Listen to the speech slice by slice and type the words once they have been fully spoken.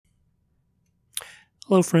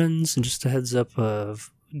Hello friends, and just a heads up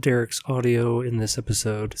of Derek's audio in this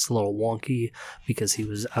episode. It's a little wonky because he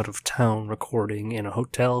was out of town recording in a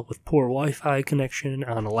hotel with poor Wi-Fi connection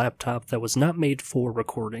on a laptop that was not made for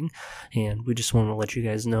recording, and we just want to let you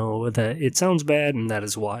guys know that it sounds bad and that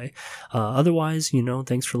is why. Otherwise,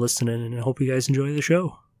 thanks for listening and I hope you guys enjoy the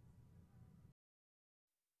show.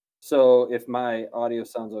 So if my audio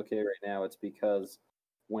sounds okay right now, it's because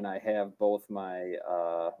when I have both my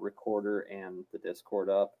recorder and the Discord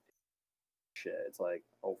up, it's like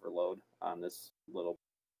overload on this little.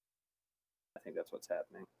 I think that's what's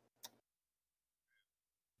happening.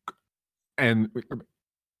 And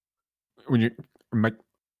when you make,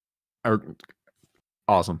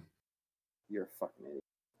 awesome. You're a fucking idiot.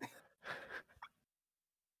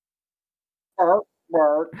 Bark,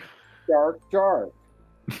 bark, dark, dark.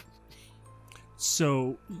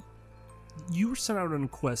 So, you were sent out on a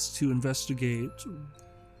quest to investigate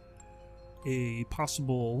a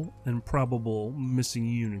possible and probable missing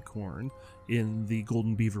unicorn in the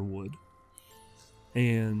Golden Beaver Wood.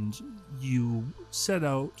 And you set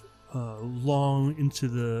out long into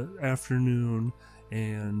the afternoon,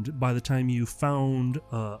 and by the time you found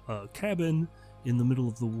a cabin in the middle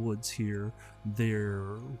of the woods here,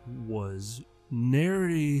 there was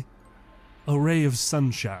nary a ray of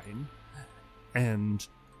sunshine, and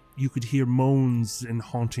you could hear moans and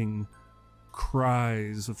haunting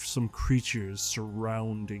cries of some creatures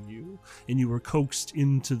surrounding you, and you were coaxed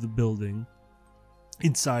into the building.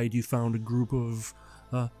 Inside, you found a group of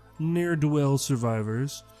ne'er-do-well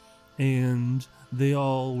survivors, and they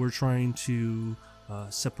all were trying to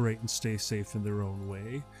separate and stay safe in their own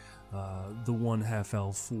way. The one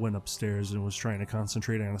half-elf went upstairs and was trying to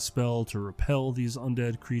concentrate on a spell to repel these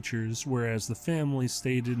undead creatures, whereas the family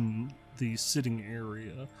stayed in the sitting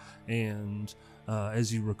area. And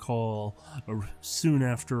as you recall, soon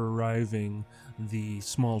after arriving, the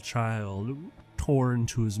small child tore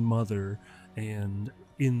into his mother, and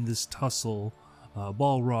in this tussle,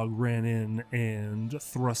 Ballraq ran in and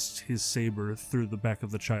thrust his saber through the back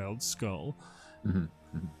of the child's skull. Mm-hmm.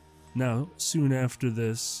 Mm-hmm. Now, soon after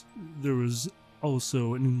this, there was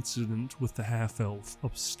also an incident with the half-elf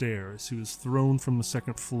upstairs. He was thrown from the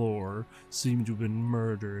second floor, seemed to have been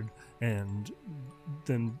murdered, and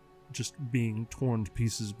then just being torn to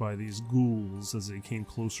pieces by these ghouls as they came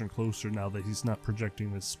closer and closer now that he's not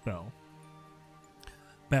projecting this spell.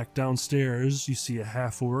 Back downstairs, you see a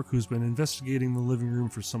half-orc who's been investigating the living room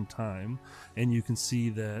for some time, and you can see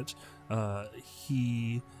that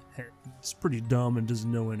he's pretty dumb and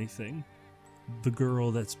doesn't know anything. The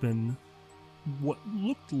girl that's been what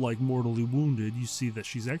looked like mortally wounded, you see that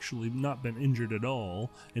she's actually not been injured at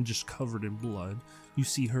all and just covered in blood. You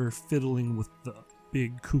see her fiddling with the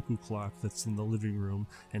big cuckoo clock that's in the living room,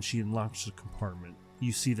 and she unlocks the compartment.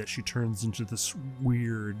 You see that she turns into this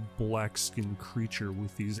weird black-skinned creature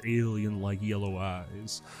with these alien-like yellow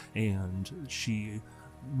eyes, and she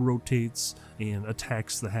rotates and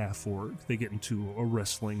attacks the half-orc. They get into a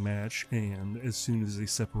wrestling match, and as soon as they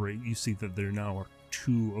separate, you see that there now are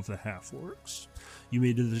two of the half-orcs. You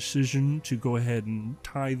made a decision to go ahead and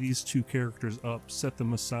tie these two characters up, set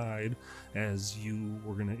them aside, as you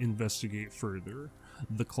were going to investigate further.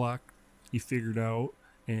 The clock you figured out,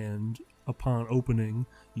 and upon opening,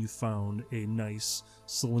 you found a nice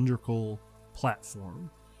cylindrical platform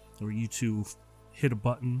where you two hit a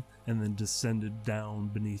button and then descended down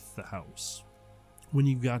beneath the house. When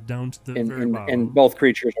you got down to the very bottom, and both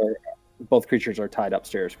creatures are tied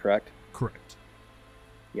upstairs, correct? Correct.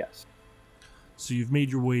 Yes. So you've made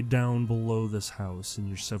your way down below this house, and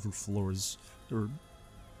you're several floors, or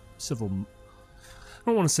several, I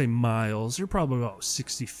don't want to say miles, you're probably about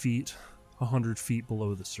 60 feet, 100 feet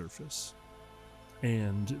below the surface.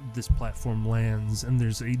 And this platform lands, and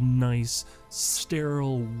there's a nice,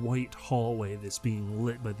 sterile white hallway that's being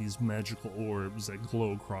lit by these magical orbs that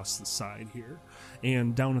glow across the side here.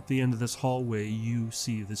 And down at the end of this hallway, you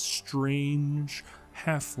see this strange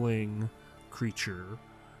halfling creature,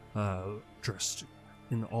 dressed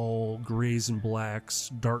in all grays and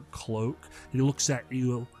blacks, dark cloak. He looks at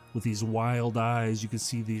you with these wild eyes. You can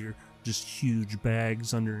see they're just huge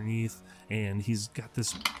bags underneath, and he's got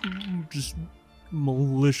this just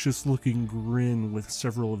malicious looking grin with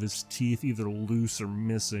several of his teeth either loose or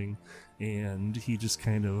missing, and he just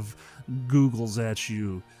kind of googles at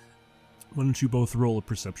you. Why don't you both roll a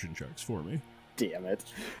perception checks for me? Damn it.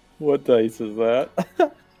 What dice is that?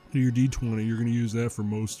 Your d20, you're going to use that for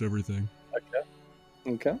most everything.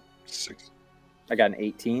 Okay. 6. I got an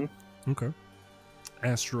 18. Okay.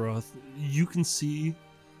 Astaroth, you can see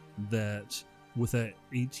that with that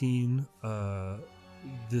 18,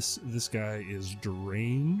 this guy is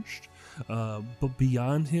deranged. But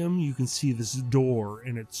beyond him, you can see this door,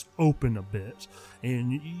 and it's open a bit,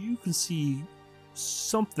 and you can see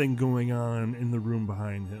something going on in the room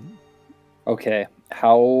behind him. Okay,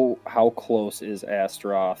 how close is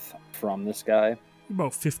Astaroth from this guy?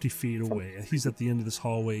 About 50 feet away. He's at the end of this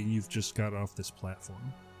hallway, and you've just got off this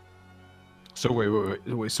platform. So wait.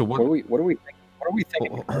 So what? What are we thinking? What are we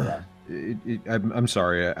thinking? I'm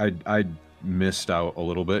sorry. I missed out a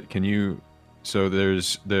little bit. Can you? So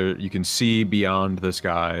you can see beyond this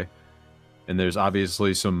guy, and there's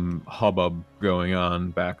obviously some hubbub going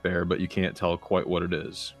on back there, but you can't tell quite what it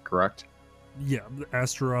is. Correct? Yeah,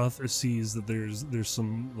 Astaroth sees that there's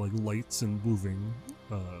some like lights and moving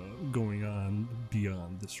going on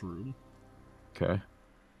beyond this room. Okay.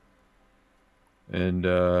 And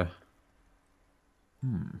I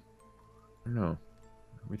don't know. What are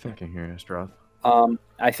we thinking here, Astaroth?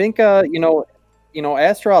 I think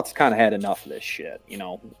Astaroth's kind of had enough of this shit. You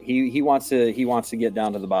know, he wants to get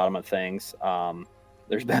down to the bottom of things.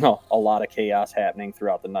 There's been a lot of chaos happening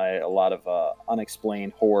throughout the night, a lot of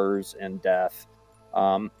unexplained horrors and death.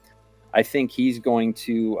 I think he's going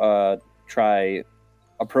to try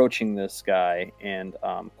approaching this guy and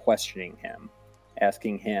questioning him,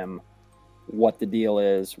 asking him what the deal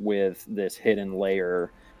is with this hidden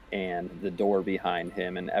layer and the door behind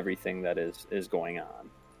him and everything that is going on.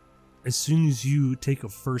 As soon as you take a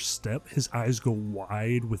first step, his eyes go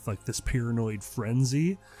wide with like this paranoid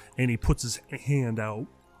frenzy, and he puts his hand out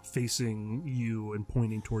facing you and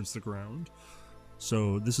pointing towards the ground.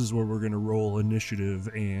 So this is where we're going to roll initiative,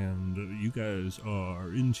 and you guys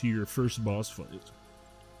are into your first boss fight.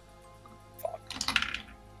 Fuck.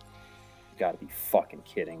 You gotta be fucking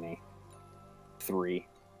kidding me. 3.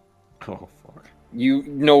 Oh fuck. You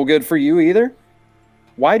no good for you either?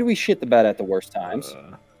 Why do we shit the bed at the worst times?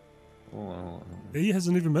 Hold on. It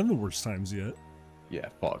hasn't even been the worst times yet. Yeah,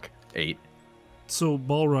 fuck. 8. So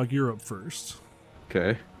Ballraq, you're up first.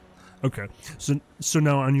 Okay. Okay, so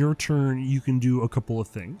now on your turn, you can do a couple of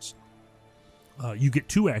things. You get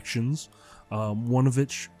 2 actions, one of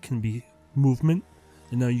which can be movement,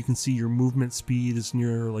 and now you can see your movement speed is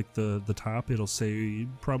near like the top. It'll say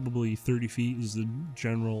probably 30 feet is the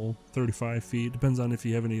general, 35 feet. Depends on if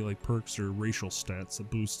you have any like perks or racial stats that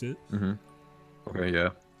boost it. Mm-hmm. Okay, yeah.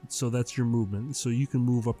 So that's your movement. So you can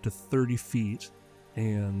move up to 30 feet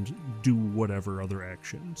and do whatever other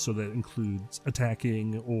action. So that includes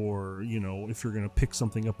attacking, or, you know, if you're going to pick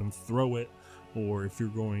something up and throw it, or if you're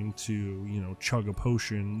going to, you know, chug a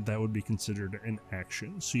potion, that would be considered an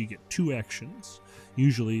action. So you get 2 actions.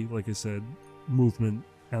 Usually, like I said, movement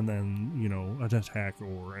and then, you know, an attack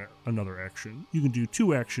or another action. You can do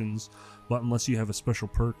 2 actions, but unless you have a special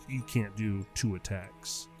perk, you can't do 2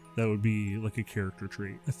 attacks. That would be like a character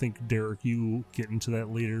trait. I think, Derek, you get into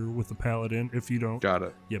that later with the paladin. If you don't, got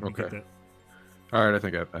it. Yep, okay. you get that. All right, I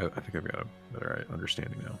think I've got a better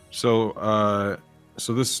understanding now. So,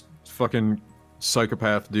 so this fucking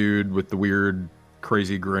psychopath dude with the weird,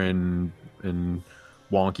 crazy grin and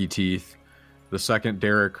wonky teeth. The second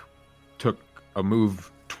Derek took a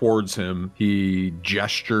move towards him, he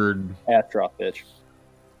gestured. Astaroth, bitch.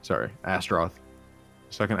 Sorry, Astaroth.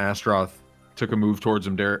 Second Astaroth took a move towards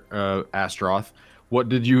him. Astaroth, what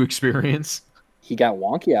did you experience? He got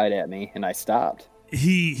wonky-eyed at me, and I stopped.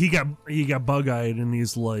 He got bug-eyed, and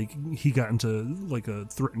he's like, he got into like a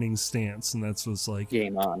threatening stance, and that's what's like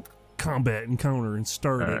Game on. Combat encounter and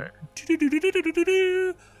started. All right.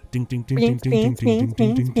 Ding ding ding ding ding ding ding ding ding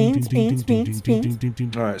ding ding ding ding ding ding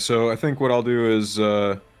ding. All right, so I think what I'll do is,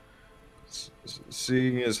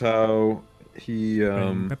 seeing as how he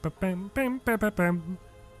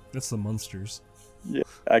That's the monsters. Yeah,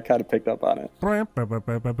 I kind of picked up on it. I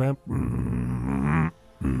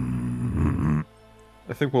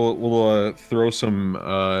think we'll throw some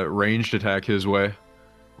ranged attack his way.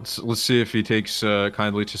 Let's see if he takes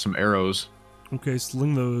kindly to some arrows. Okay,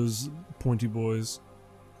 sling those pointy boys.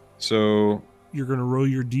 So you're gonna roll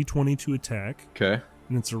your d20 to attack. Okay.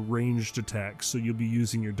 And it's a ranged attack, so you'll be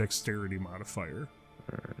using your dexterity modifier.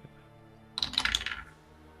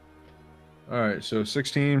 All right, so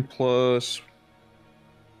 16 plus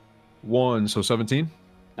 1, so 17.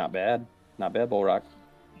 Not bad, Ballraq.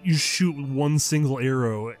 You shoot one single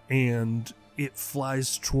arrow, and it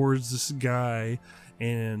flies towards this guy,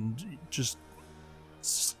 and just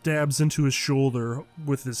stabs into his shoulder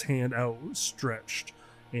with his hand outstretched,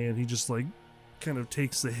 and he just like kind of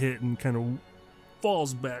takes the hit and kind of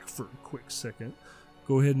falls back for a quick second.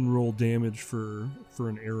 Go ahead and roll damage for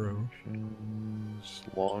an arrow.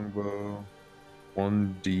 Longbow,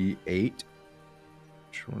 1d8.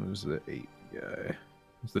 Which one is the 8 guy?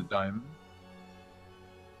 It's the diamond.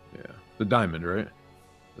 Yeah, the diamond, right?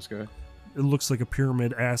 This guy. It looks like a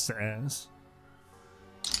pyramid ass to ass.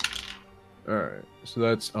 All right. So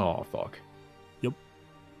that's oh fuck. Yep.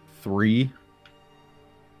 3.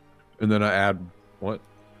 And then I add what?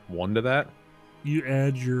 1 to that. You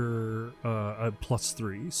add your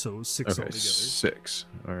 +3, so 6 Okay, altogether. 6.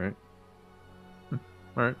 All right. All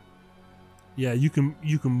right. Yeah, you can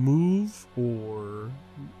move, or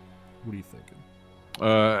what are you thinking?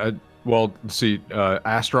 Well, see,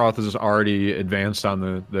 Astaroth is already advanced on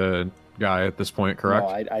the guy at this point, correct?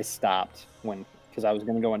 No, I stopped because I was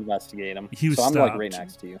going to go investigate him. He was so I'm like right stopped.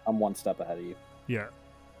 next to you. I'm 1 step ahead of you. Yeah.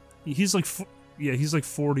 He's like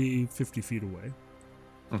 40, 50 feet away.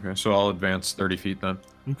 Okay, so I'll advance 30 feet then.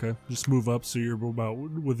 Okay, just move up so you're about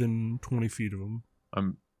within 20 feet of him.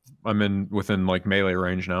 I'm within like melee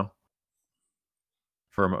range now.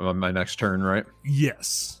 For my next turn, right?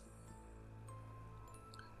 Yes.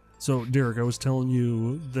 So, Derek, I was telling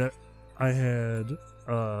you that I had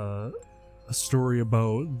a story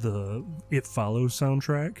about the It Follows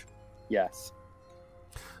soundtrack. Yes.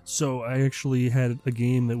 So I actually had a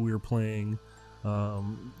game that we were playing,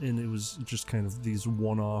 and it was just kind of these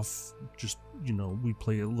one-off, just, you know, we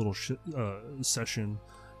play a little session,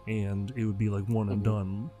 and it would be like one and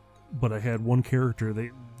done. But I had one character,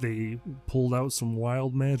 they pulled out some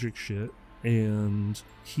wild magic shit, and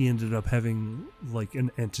he ended up having like an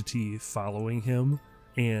entity following him,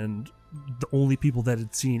 and the only people that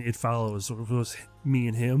had seen It Follows was me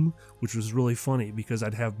and him, which was really funny because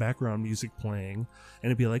I'd have background music playing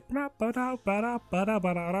and it'd be like, you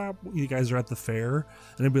guys are at the fair,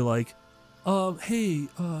 and it'd be like, hey,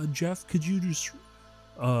 Jeff, could you just,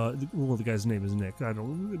 well, the guy's name is Nick, I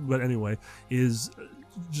don't, but anyway, is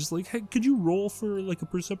just like, hey, could you roll for like a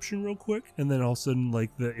perception real quick? And then all of a sudden, like,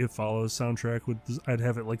 the It Follows soundtrack I'd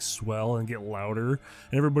have it like swell and get louder,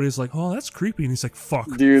 and everybody's like, oh, that's creepy, and he's like,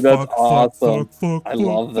 fuck, dude, that's awesome. Fuck, I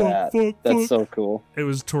love that. That's so cool. It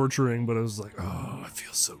was torturing, but I was like, oh, I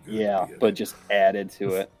feel so good. Yeah, but just added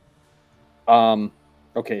to it.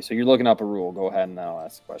 Okay, so you're looking up a rule. Go ahead and then I'll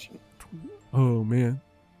ask the question. Oh man.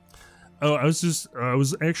 Oh, I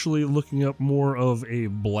was actually looking up more of a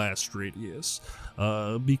blast radius,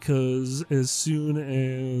 because as soon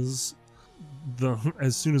as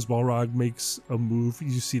Ballraq makes a move,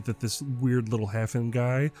 you see that this weird little half-end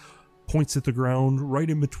guy points at the ground right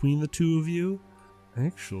in between the two of you.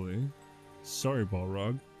 Actually, sorry,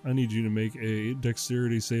 Ballraq, I need you to make a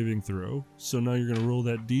dexterity saving throw. So now you're gonna roll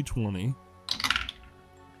that d20.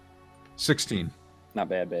 16. Not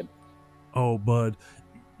bad, babe. Oh, bud.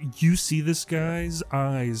 You see this guy's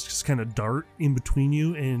eyes just kind of dart in between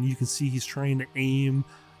you, and you can see he's trying to aim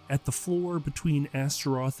at the floor between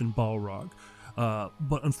Astaroth and Ballraq.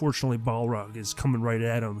 But unfortunately, Ballraq is coming right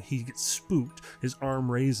at him. He gets spooked. His arm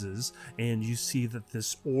raises, and you see that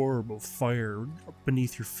this orb of fire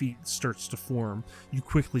beneath your feet starts to form. You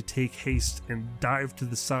quickly take haste and dive to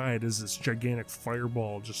the side as this gigantic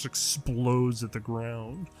fireball just explodes at the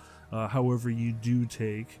ground. However, you do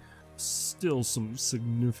take still some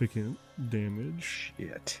significant damage.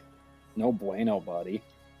 Shit. No bueno, buddy.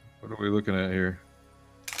 What are we looking at here?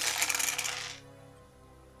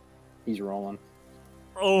 He's rolling.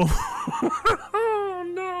 Oh, oh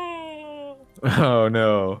no! Oh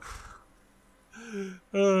no!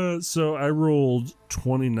 So I rolled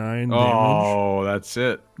 29 damage. Oh, that's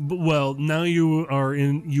it. But, well, now you are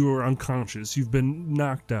unconscious. You've been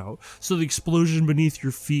knocked out. So the explosion beneath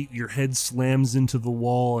your feet, your head slams into the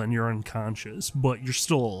wall, and you're unconscious. But you're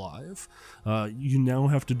still alive. You now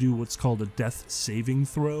have to do what's called a death saving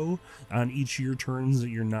throw on each of your turns that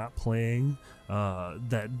you're not playing.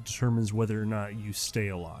 That determines whether or not you stay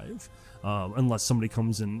alive. Unless somebody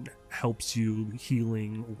comes and helps you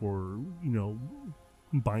healing, or, you know,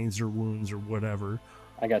 binds your wounds or whatever.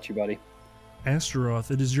 I got you, buddy.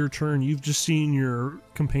 Astaroth, it is your turn. You've just seen your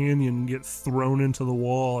companion get thrown into the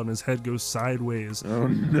wall and his head goes sideways. Oh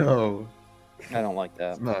no. I don't like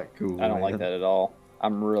that. It's not cool. I don't like that at all.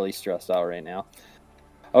 I'm really stressed out right now.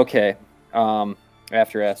 Okay.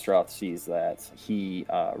 After Astaroth sees that, he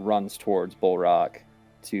runs towards Ballraq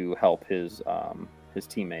to help his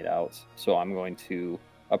teammate out. So I'm going to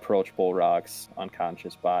approach Ballraq's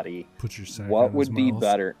unconscious body. Put your sack What on would his be mouth.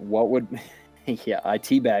 better? What would? Yeah, I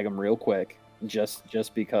teabag him real quick, just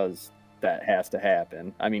because that has to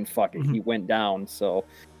happen. I mean, fuck it, he went down, so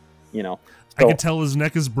you know. I can tell his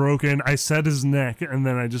neck is broken. I said his neck, and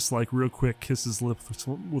then I just like real quick kiss his lip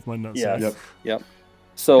with my nutsack. Yes. Yep.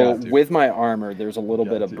 So Got to. with my armor, there's a little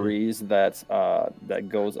Got bit of to. breeze that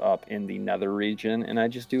goes up in the nether region, and I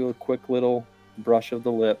just do a quick little brush of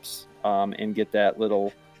the lips and get that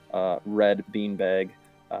little red beanbag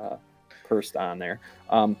pursed on there.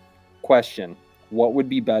 Question: what would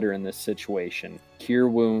be better in this situation? Cure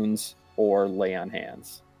wounds or lay on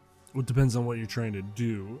hands? It depends on what you're trying to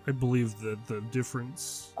do. I believe that the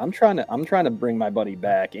difference. I'm trying to bring my buddy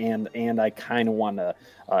back, and I kind of want to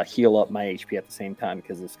heal up my HP at the same time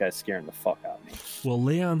because this guy's scaring the fuck out of me. Well,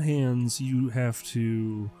 lay on hands, you have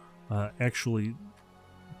to actually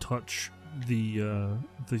touch the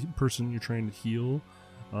person you're trying to heal.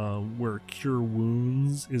 Where cure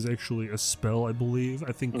wounds is actually a spell, I believe.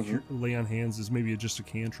 I think lay on hands is maybe just a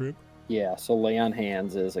cantrip. Yeah, so lay on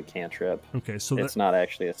hands is a cantrip. Okay, so it's not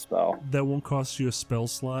actually a spell. That won't cost you a spell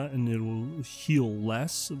slot, and it will heal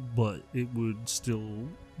less, but it would still,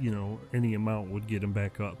 any amount would get him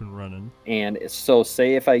back up and running. And so,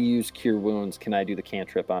 say if I use cure wounds, can I do the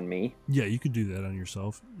cantrip on me? Yeah, you could do that on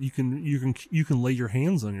yourself. You can lay your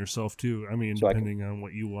hands on yourself too. I mean, depending on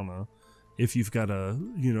what you wanna. If you've got a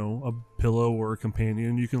pillow or a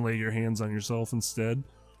companion, you can lay your hands on yourself instead.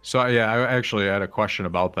 So yeah, I actually had a question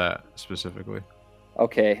about that specifically.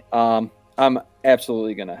 Okay, I'm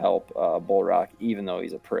absolutely gonna help Ballraq, even though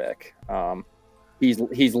he's a prick.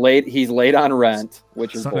 He's laid on rent,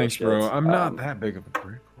 which is thanks, bullshit. bro. I'm not that big of a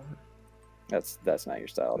prick. That's not your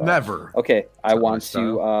style. Never. Okay, I want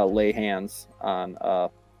to lay hands on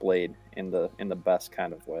Blade in the best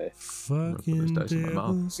kind of way. Fucking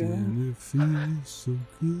devils, and it feels so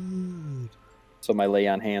good. So my lay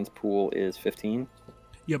on hands pool is 15.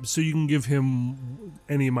 Yep, so you can give him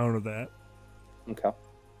any amount of that. Okay.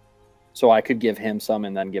 So I could give him some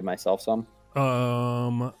and then give myself some?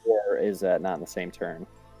 Or is that not in the same turn?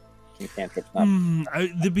 Cantrips not...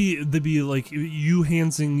 They'd be like you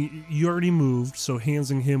handsing. You already moved, so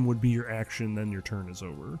handsing him would be your action. Then your turn is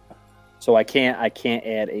over. So I can't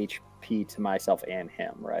add HP to myself and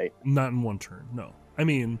him, right? Not in one turn. No. I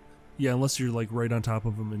mean, yeah, unless you're like right on top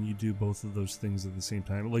of him and you do both of those things at the same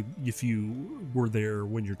time. Like if you were there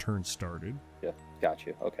when your turn started. Yeah, got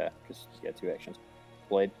you. Okay, because you got 2 actions.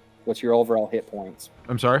 Blade, what's your overall hit points?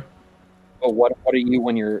 I'm sorry. Oh, what are you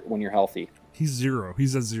when you're healthy? He's 0.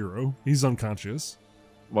 He's at 0. He's unconscious.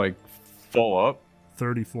 Like full up.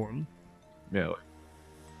 34. Yeah.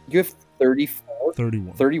 You have 34.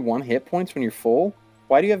 31. 31 hit points when you're full.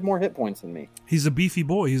 Why do you have more hit points than me? He's a beefy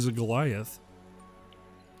boy. He's a Goliath.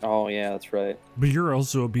 Oh yeah, that's right. But you're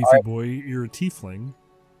also a beefy boy. You're a tiefling.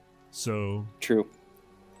 So true.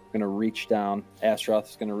 I'm gonna reach down. Astaroth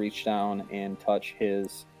is gonna reach down and touch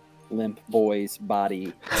his limp boy's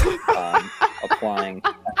body, applying.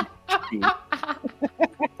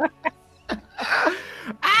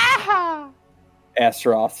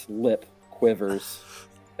 Astaroth's lip quivers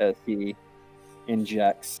as he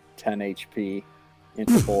injects 10 HP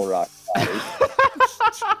into Ballraq's body.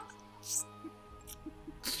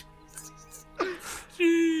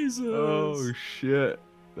 Jesus. Oh shit.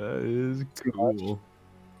 That is cool.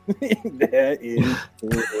 That is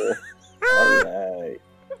cool. Alright.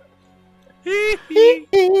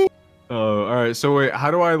 Oh, alright. So wait, how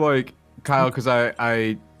do I like Kyle, because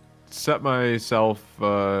I set myself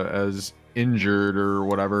as injured or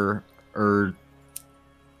whatever, or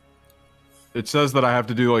it says that I have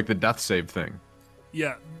to do like the death save thing.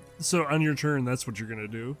 Yeah. So on your turn, that's what you're gonna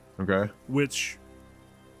do. Okay. Which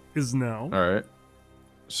is now. All right.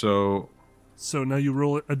 So now you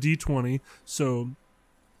roll a d20. So,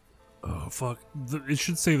 oh fuck, it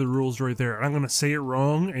should say the rules right there. I'm gonna say it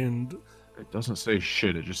wrong, and it doesn't say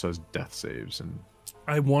shit. It just says death saves, and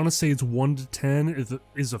I want to say it's 1 to 10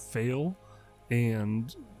 is a fail,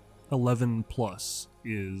 and 11 plus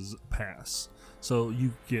is pass. So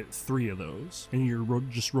you get 3 of those, and you're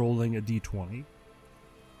just rolling a d20.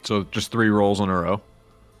 So just 3 rolls in a row.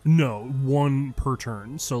 No, 1 per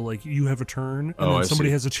turn. So like you have a turn, and then somebody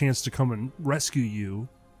has a chance to come and rescue you,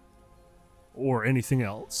 or anything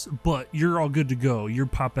else. But you're all good to go. You're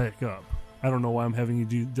pop back up. I don't know why I'm having you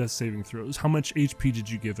do death saving throws. How much HP did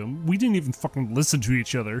you give him? We didn't even fucking listen to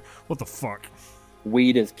each other. What the fuck?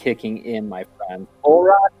 Weed is kicking in, my friend.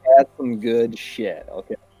 Ballraq had some good shit.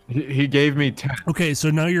 Okay. He gave me 10. Okay, so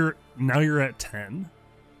now you're at 10,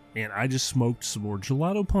 and I just smoked some more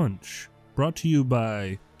Gelato Punch. Brought to you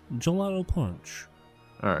by Gelato Punch.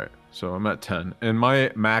 All right, so I'm at 10, and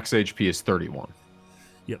my max HP is 31.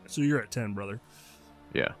 Yep. So you're at 10, brother.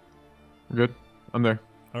 Yeah. Good. I'm there.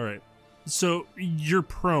 All right. So you're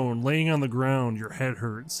prone, laying on the ground, your head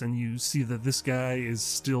hurts, and you see that this guy is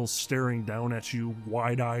still staring down at you,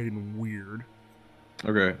 wide-eyed and weird.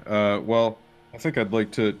 Okay, well, I think I'd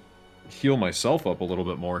like to heal myself up a little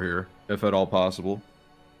bit more here, if at all possible.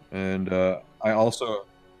 And I also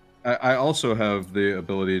have the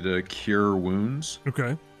ability to cure wounds.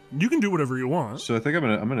 Okay. You can do whatever you want. So I think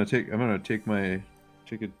I'm gonna take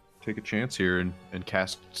take a chance here and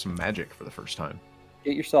cast some magic for the first time.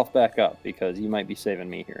 Get yourself back up because you might be saving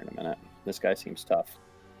me here in a minute. This guy seems tough.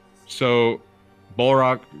 So,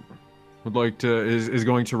 Ballraq would like to is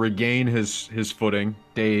going to regain his footing,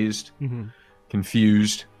 dazed,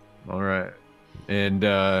 confused. All right, and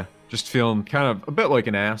just feeling kind of a bit like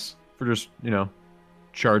an ass for just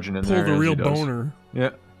charging in there. Pulled a real boner.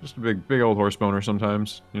 Yeah, just a big old horse boner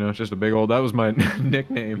sometimes. It's just a big old. That was my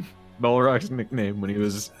nickname, Ballraq's nickname when he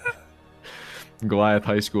was in Goliath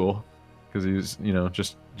High School, because he was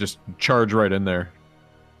just charge right in there,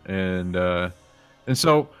 and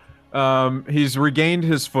so he's regained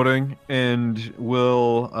his footing and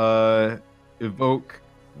will evoke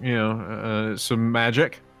some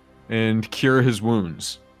magic and cure his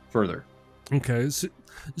wounds further. Okay,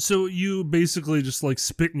 so you basically just like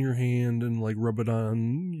spit in your hand and like rub it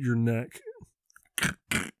on your neck,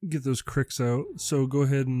 get those cricks out. So go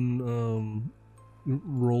ahead and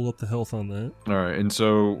roll up the health on that. All right, and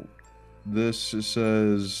so this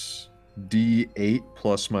says D8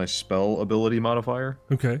 plus my spell ability modifier.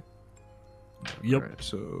 Okay. Yep. All right,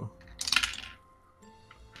 so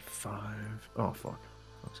 5. Oh fuck,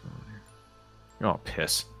 what's going on here? Oh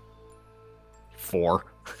piss. 4.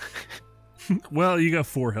 Well, you got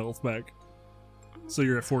 4 health back, so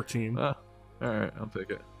you're at 14. All right, I'll take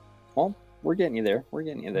it. Well, we're getting you there. We're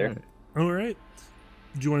getting you there. All right.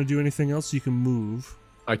 Do you want to do anything else? You can move.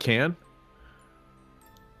 I can?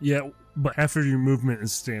 Yeah, but after your movement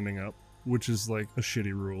is standing up, which is like a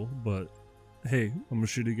shitty rule, but hey, I'm a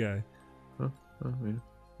shitty guy. You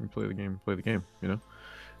play the game,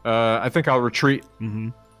 I think I'll retreat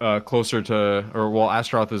closer to,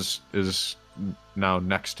 Astaroth is now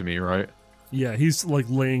next to me, right? Yeah, he's like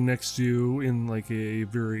laying next to you in like a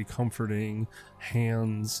very comforting,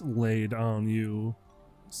 hands laid on you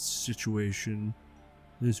situation.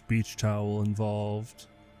 There's beach towel involved.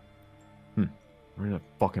 We're in a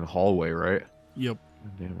fucking hallway, right? Yep.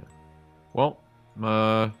 God damn it. Well,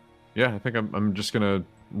 yeah, I think I'm just gonna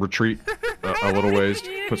retreat a little ways,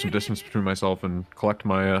 put some distance between myself, and collect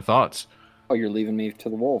my thoughts. Oh, you're leaving me to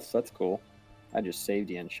the wolves. That's cool. I just saved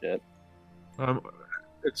you and shit.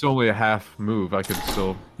 It's only a half move. I could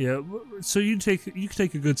still. Yeah, so you take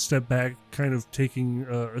a good step back, kind of taking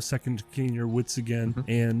a second to gain your wits again,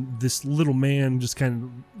 and this little man just kind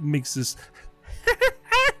of makes this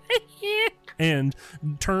and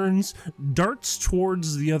darts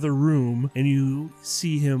towards the other room, and you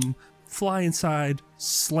see him fly inside,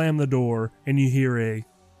 slam the door, and you hear a.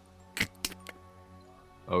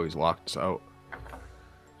 Oh, he's locked us out.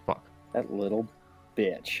 Fuck. That little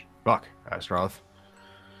bitch. Fuck, Astaroth.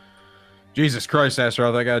 Jesus Christ,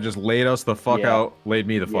 Astaroth, that guy just laid us the fuck out. Laid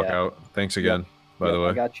me the fuck out. Thanks again, by the way.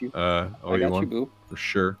 I got you. I got you, boo. For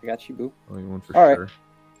sure. I got you, boo. Owe you one for All sure. Right.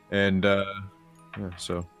 And, yeah,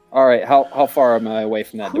 so. All right, how far am I away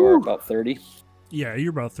from that door? About 30? Yeah,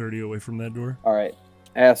 you're about 30 away from that door. All right.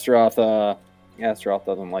 Astaroth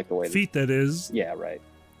doesn't like the way... Feet, that is. Yeah, right.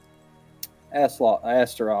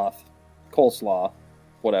 Astaroth. Coleslaw.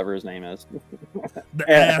 Whatever his name is.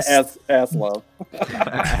 The ass. Ass love.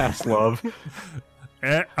 Ass love.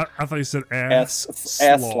 I thought you said ass.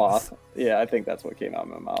 Ass sloth. Yeah, I think that's what came out of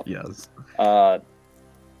my mouth. Yes.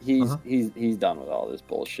 He's done with all this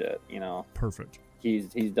bullshit, Perfect.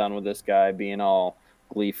 He's done with this guy being all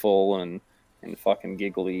gleeful and fucking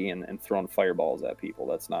giggly and throwing fireballs at people.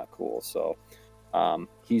 That's not cool. So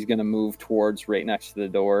he's going to move towards right next to the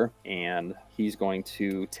door, and he's going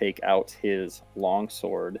to take out his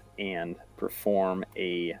longsword and perform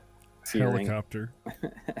a searing... Helicopter.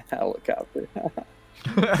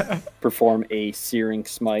 Perform a searing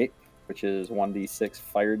smite, which is 1d6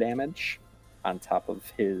 fire damage on top of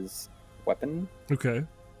his weapon. Okay.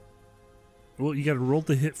 Well, you got to roll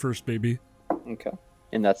the hit first, baby. Okay.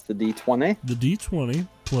 And that's the d20? The d20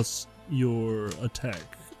 plus your attack.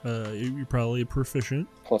 You're probably proficient.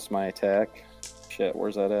 Plus my attack. Shit,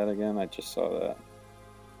 where's that at again? I just saw that.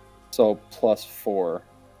 So plus 4.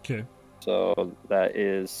 Okay. So that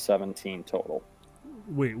is 17 total.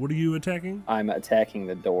 Wait, what are you attacking? I'm attacking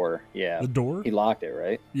the door. Yeah. The door? He locked it,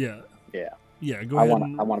 right? Yeah. Yeah. Yeah, go ahead.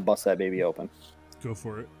 I want to bust that baby open. Go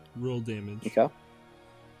for it. Roll damage. Okay.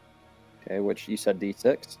 Okay, which you said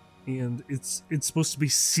D6? And it's supposed to be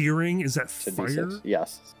searing. Is that fire? D6.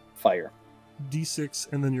 Yes, fire.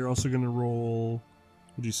 D6, and then you're also going to roll...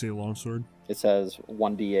 Would you say longsword? It says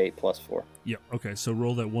 1d8 plus 4. Yeah, okay, so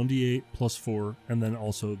roll that 1d8 plus 4, and then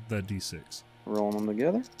also that d6. Rolling them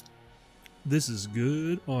together. This is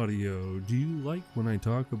good audio. Do you like when I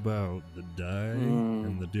talk about the die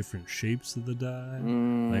and the different shapes of the die?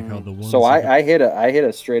 Like how the ones... So I hit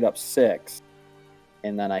a straight up 6,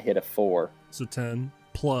 and then I hit a 4. So 10.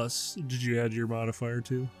 plus, did you add your modifier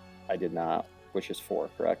too? I did not, which is 4,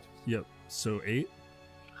 correct? Yep. So 8?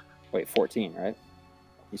 Wait, 14, right?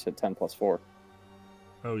 You said 10 plus 4.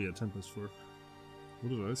 Oh yeah, 10 plus 4. What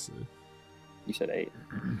did I say? You said 8.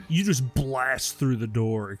 You just blast through the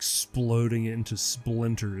door, exploding it into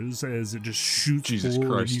splinters as it just shoots Jesus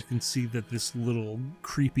forward. Christ. You can see that this little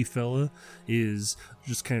creepy fella is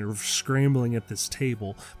just kind of scrambling at this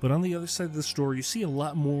table. But on the other side of the store, you see a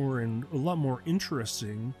lot more and a lot more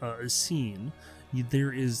interesting scene.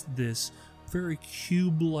 There is this very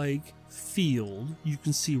cube-like field. You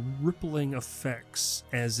can see rippling effects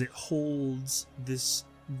as it holds this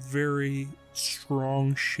very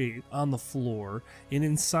strong shape on the floor, and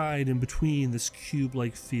inside, in between this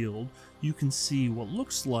cube-like field, you can see what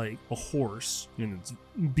looks like a horse, and it's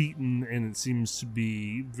beaten and it seems to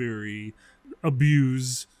be very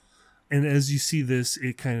abused. And as you see this,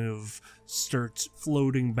 it kind of starts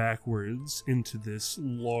floating backwards into this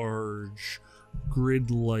large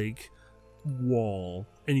grid-like wall,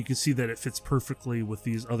 and you can see that it fits perfectly with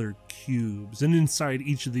these other cubes, and inside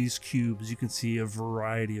each of these cubes you can see a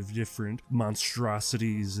variety of different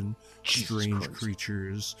monstrosities and strange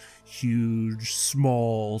creatures, huge,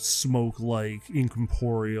 small, smoke-like,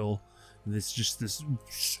 incorporeal. And it's just this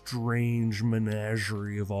strange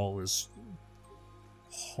menagerie of all this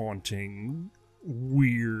haunting,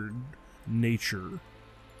 weird nature.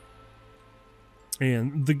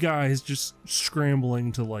 And the guy is just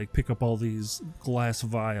scrambling to like pick up all these glass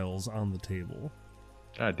vials on the table.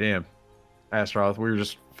 God damn. Astaroth, we were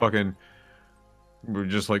just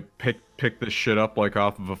like pick this shit up like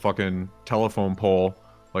off of a fucking telephone pole,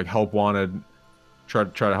 like help wanted, try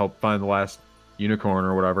to help find the last unicorn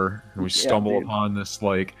or whatever. And we stumble upon this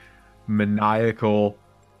like maniacal,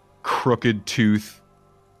 crooked tooth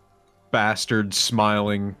bastard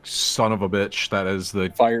smiling son of a bitch that is the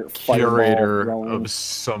curator of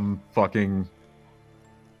some fucking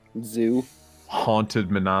zoo,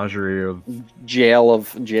 haunted menagerie of jail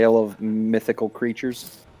of mythical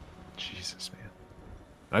creatures. Jesus, man,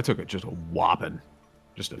 I took it just a whopping,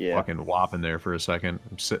 fucking whopping there for a second.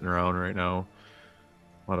 I'm sitting around right now.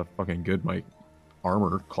 A lot of fucking good my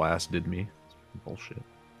armor class did me. Bullshit.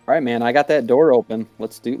 All right, man, I got that door open.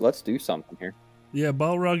 Let's do something here. Yeah,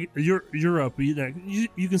 Ballraq, you're up.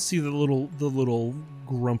 You can see the little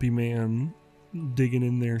grumpy man digging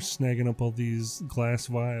in there, snagging up all these glass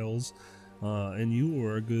vials, and you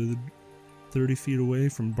are a good 30 feet away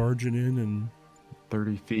from barging in. And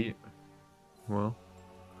 30 feet. Well,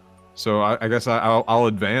 so I guess I'll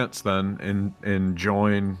advance then and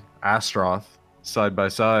join Astaroth side by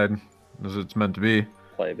side as it's meant to be.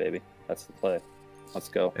 Play, baby. That's the play. Let's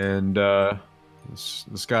go. And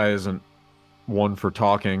this guy isn't one for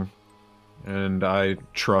talking, and I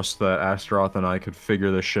trust that Astaroth and I could figure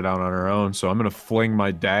this shit out on our own, so I'm gonna fling my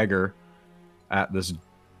dagger at this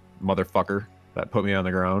motherfucker that put me on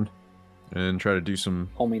the ground and try to do some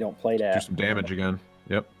homie, don't play that. Do some damage again.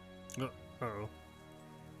 Yep. Uh-oh.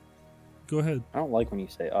 Go ahead. I don't like when you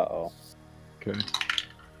say uh-oh. Okay.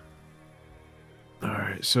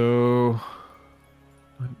 Alright, so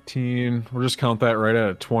 19. We'll just count that right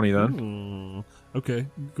at a 20 then. Okay,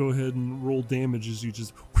 go ahead and roll damage as you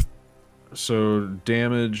just... So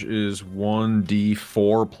damage is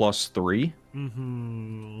 1d4 plus 3.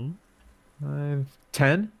 10?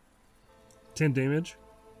 10 damage?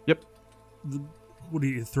 Yep. What do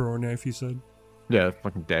you throw a knife, you said? Yeah,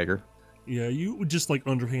 fucking dagger. Yeah, you would just like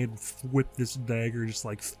underhand whip this dagger, just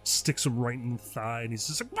like sticks him right in the thigh, and he's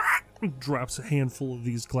just like, drops a handful of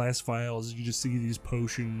these glass vials. You just see these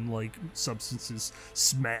potion like substances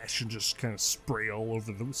smash and just kind of spray all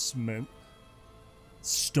over the cement.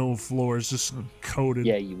 Stone floor is just coated.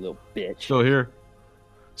 Yeah, you little bitch. Still here,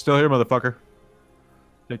 motherfucker.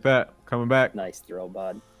 Take that. Coming back. Nice throw,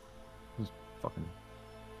 bud. Just fucking.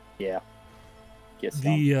 Yeah. Get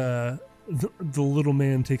some. The little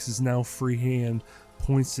man takes his now free hand,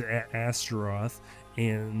 points it at Astaroth,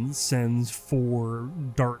 and sends 4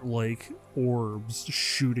 dart-like orbs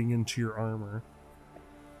shooting into your armor.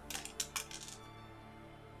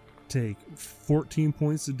 Take 14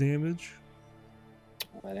 points of damage.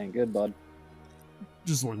 That ain't good, bud.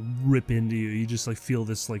 Just like rip into you. You just like feel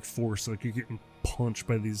this like force, like you're getting punched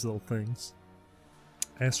by these little things.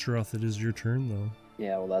 Astaroth, it is your turn though.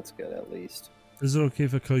 Yeah, well that's good at least. Is it okay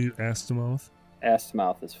if I call you Astamoth?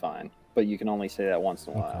 Astamoth is fine, but you can only say that once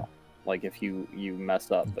in a while. Okay. Like if you mess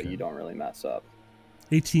up, but you don't really mess up.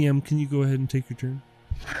 ATM, can you go ahead and take your turn?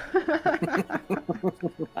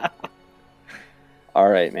 All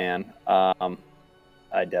right, man.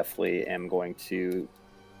 I definitely am going to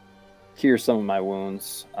cure some of my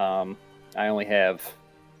wounds. I only have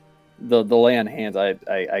the lay on hands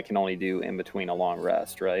I can only do in between a long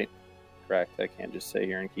rest, right? Correct. I can't just sit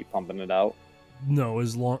here and keep pumping it out. No,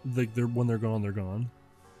 as long like when they're gone, they're gone.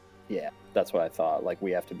 Yeah, that's what I thought. Like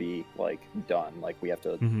we have to be like done. Like we have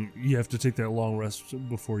to. You have to take that long rest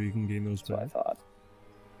before you can gain those back. That's what I thought.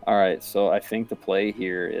 All right, so I think the play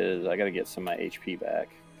here is I got to get some of my HP back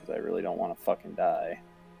because I really don't want to fucking die.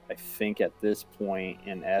 I think at this point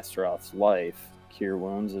in Astaroth's life, Cure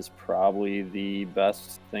Wounds is probably the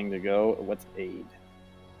best thing to go. What's Aid?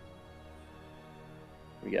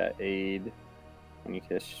 We got Aid. When you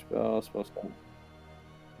kiss spell, supposed to.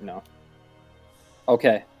 No.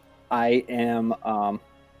 Okay. I am.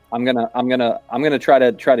 I'm gonna try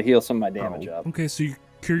to heal some of my damage up. Okay, so you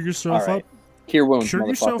cure yourself up. Cure wounds. Cure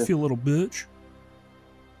yourself, you little bitch.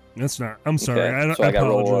 That's not. I'm sorry. Okay, I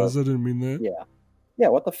apologize. I didn't mean that. Yeah. Yeah.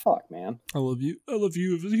 What the fuck, man? I love you. I love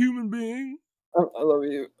you as a human being. I love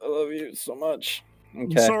you. I love you so much. Okay.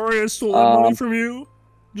 I'm sorry I stole that money from you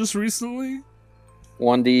just recently.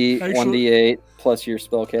 1d8 plus your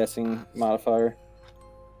spellcasting modifier.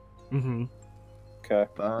 Mm-hmm. Okay.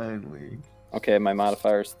 Finally. Okay, my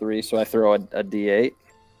modifier is 3, so I throw a d8.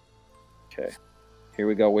 Okay. Here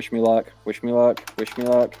we go. Wish me luck. Wish me luck. Wish me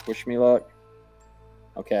luck. Wish me luck.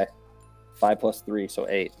 Okay. 5 plus 3, so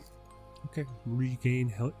 8. Okay.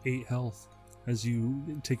 Regain 8 health as you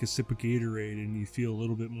take a sip of Gatorade and you feel a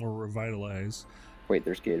little bit more revitalized. Wait,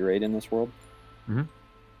 there's Gatorade in this world? Mm-hmm.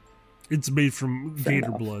 It's made from Fair gator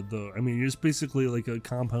enough. blood, though. I mean, it's basically like a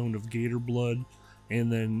compound of gator blood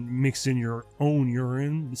and then mix in your own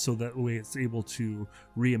urine so that way it's able to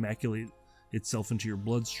re-immaculate itself into your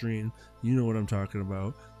bloodstream. You know what I'm talking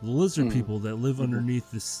about. The lizard people that live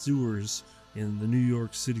underneath the sewers in the New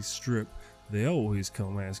York City Strip, they always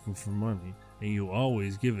come asking for money, and you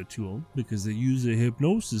always give it to them because they use a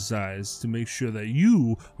hypnosis eyes to make sure that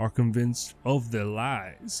you are convinced of their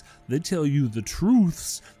lies. They tell you the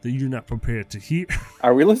truths that you're not prepared to hear.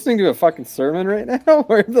 Are we listening to a fucking sermon right now?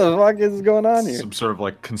 Where the fuck is going on here? Some sort of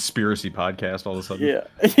like conspiracy podcast all of a sudden. Yeah.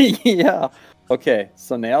 Yeah. Okay,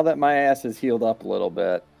 so now that my ass is healed up a little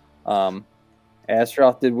bit,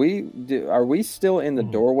 Astaroth, are we still in the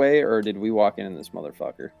doorway, or did we walk in this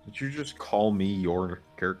motherfucker? Did you just call me your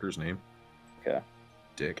character's name? Okay.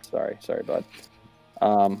 Dick. Sorry, bud.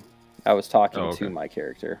 I was talking to okay. my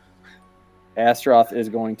character. Astaroth is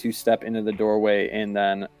going to step into the doorway and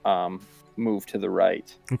then move to the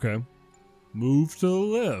right. Okay. Move to the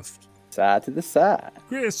left. Side to the side.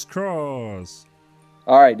 Crisscross.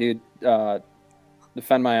 All right, dude.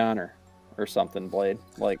 Defend my honor or something, Blade.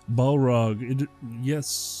 Like Ballraq,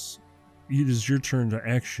 yes, it is your turn to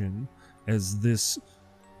action as this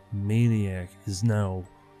maniac is now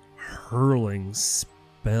hurling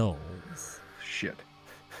spells. Shit.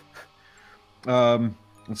 Let's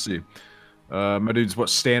see. My dude's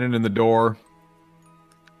standing in the door,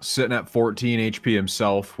 sitting at 14 HP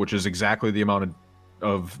himself, which is exactly the amount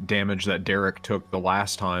of damage that Derek took the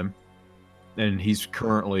last time. And he's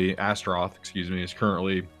currently, Astaroth, is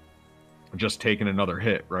currently just taking another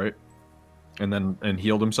hit, right? And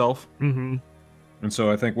healed himself. Mm-hmm. And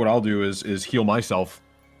so I think what I'll do is heal myself.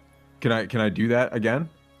 Can I do that again?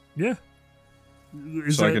 Yeah.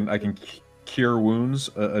 I can cure wounds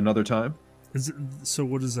another time. So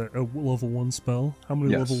what is that? A level 1 spell? How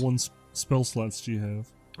many level 1 spell slots do you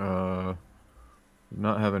have?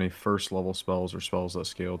 Not have any first level spells or spells that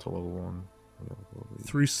scale to level 1.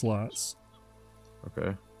 3 slots.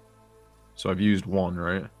 Okay. So I've used 1,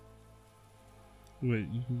 right? Wait.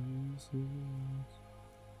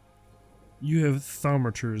 You have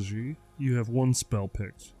thaumaturgy. You have 1 spell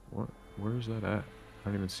picked. What? Where is that at? I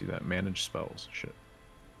didn't even see that. Manage spells. Shit.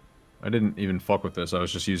 I didn't even fuck with this. I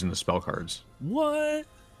was just using the spell cards. What?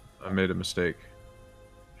 I made a mistake.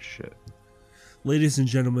 Shit. Ladies and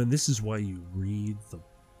gentlemen, this is why you read the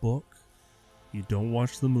book. You don't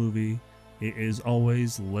watch the movie. It is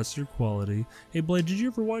always lesser quality. Hey, Blade, did you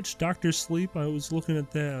ever watch Dr. Sleep? I was looking at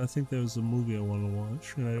that. I think that was a movie I wanted to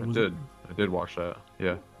watch. And I did watch that.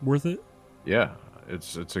 Yeah. Worth it? Yeah.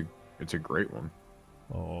 It's a great one.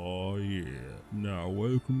 Oh, yeah. Now,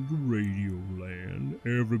 welcome to Radio Land.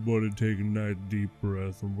 Everybody take a nice deep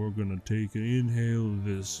breath, and we're going to take an inhale of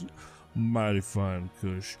this mighty fine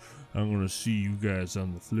kush. I'm going to see you guys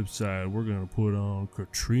on the flip side. We're going to put on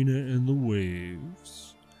Katrina and the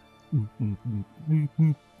Waves.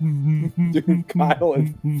 Dude, Kyle is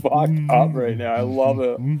fucked up right now. I love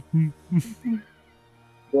it.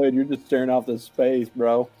 Blade, you're just staring off this space,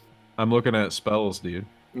 bro. I'm looking at spells, dude.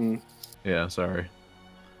 Mm. Yeah, sorry.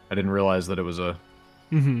 I didn't realize that it was a...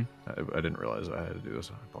 I didn't realize I had to do this.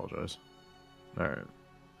 I apologize. Alright.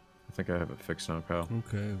 I think I have it fixed now, Kyle.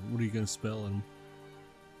 Okay, what are you going to spell in?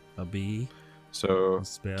 A B. So A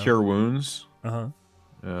spell. cure wounds.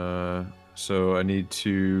 Uh-huh. So I need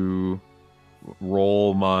to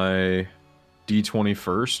roll my d20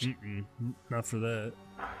 first. Not for that.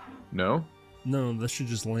 No? No, that should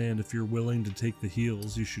just land. If you're willing to take the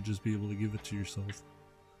heals, you should just be able to give it to yourself.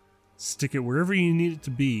 Stick it wherever you need it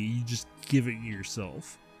to be. You just give it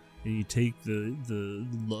yourself. And you take the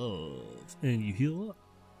love and you heal up.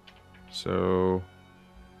 So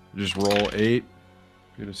just roll 8,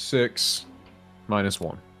 get a 6,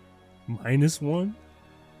 -1. -1?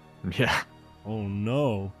 Yeah. Oh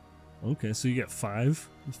no. Okay, so you get 5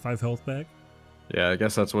 health back. Yeah, I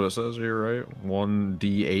guess that's what it says here, right?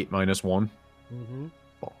 1d8 -1. Mm-hmm.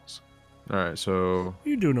 Balls. All right, so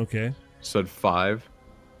You're doing okay. said 5.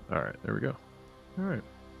 All right, there we go. All right.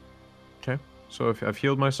 Okay, so if I've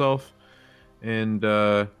healed myself, and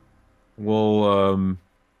we'll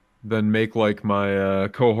then make like my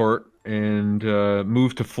cohort and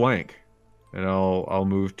move to flank, and I'll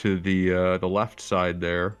move to the left side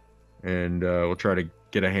there, and we'll try to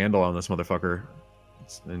get a handle on this motherfucker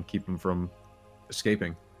and keep him from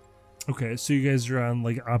escaping. Okay, so you guys are on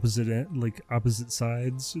like opposite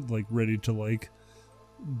sides, like ready to like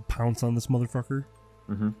pounce on this motherfucker.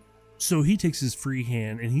 Mm-hmm. So he takes his free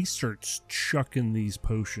hand and he starts chucking these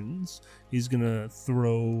potions. He's gonna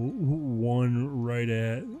throw one right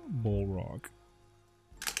at Ballraq.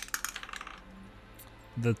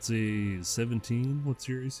 That's a 17. What's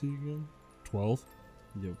your AC again? 12?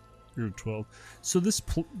 Yep. You're 12. So this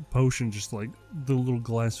potion, just like the little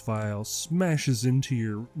glass vial, smashes into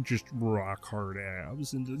your just rock hard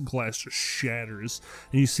abs, and the glass just shatters,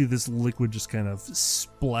 and you see this liquid just kind of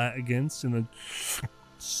splat against and then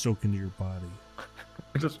soak into your body.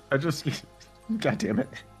 I just God damn it.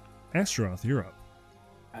 Astaroth, you're up.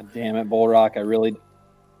 God damn it, Ballraq.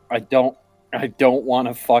 I don't want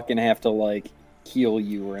to fucking have to like heal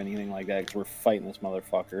you or anything like that because we're fighting this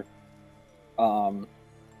motherfucker.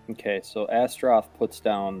 Okay, so Astaroth puts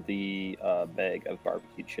down the bag of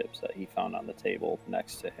barbecue chips that he found on the table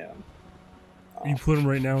next to him. You put them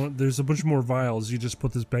right now. There's a bunch more vials. You just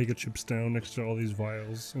put this bag of chips down next to all these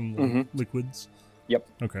vials and liquids. Yep.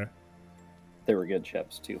 Okay. They were good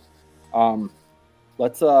chips too.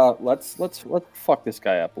 Let's fuck this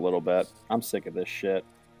guy up a little bit. I'm sick of this shit.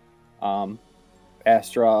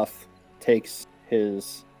 Astaroth takes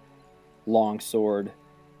his long sword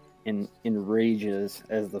and enrages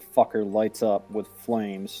as the fucker lights up with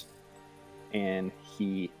flames, and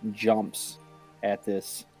he jumps at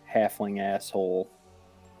this halfling asshole,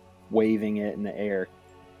 waving it in the air,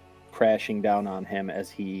 crashing down on him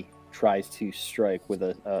as he tries to strike with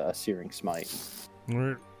a searing smite. All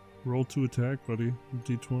right. Roll to attack, buddy.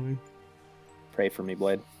 D20. Pray for me,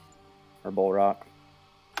 Blade. Or Ballraq.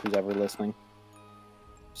 Who's ever listening.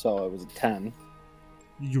 So it was a 10.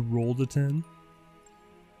 You rolled a 10?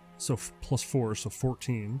 So plus 4, so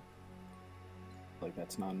 14. Like,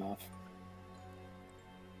 that's not enough.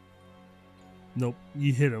 Nope,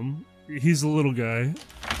 you hit him. He's a little guy.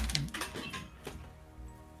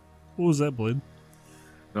 What was that, Blade?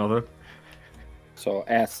 Another. So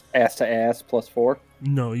ass to ass plus 4.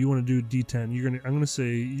 No, you want to do D10. I'm gonna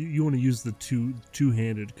say you want to use the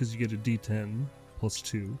two-handed because you get a D10 plus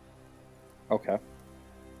 2. Okay.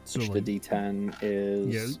 So which like, the D10 is...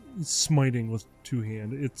 Yeah, smiting with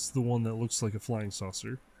two-hand. It's the one that looks like a flying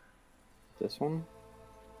saucer. This one?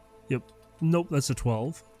 Yep. Nope, that's a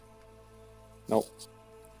 12. Nope.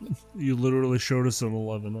 You literally showed us an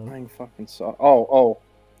 11. Huh? Flying fucking saucer. Oh.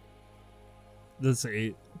 That's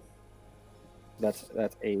 8. That's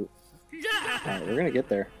 8. Yeah! Alright, we're gonna get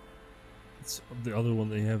there. It's the other one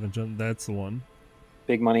they haven't done. That's the one.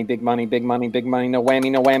 Big money, big money, big money, big money. No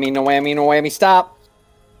whammy, no whammy, no whammy, no whammy. Stop!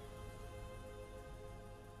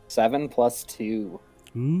 7 plus 2.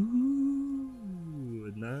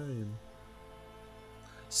 Ooh, 9.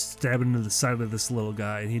 Stabbing into the side of this little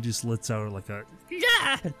guy, and he just lets out like a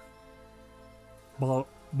yeah.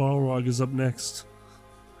 Ballraq is up next.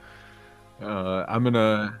 I'm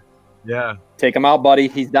gonna, yeah. Take him out, buddy.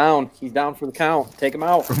 He's down. He's down for the count. Take him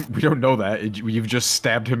out. We don't know that. You've just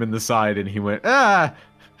stabbed him in the side, and he went ah.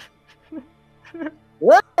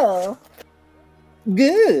 Whoa.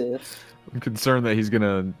 Good. I'm concerned that he's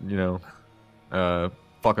gonna,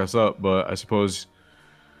 fuck us up, but I suppose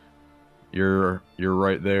you're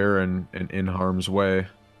right there and in harm's way,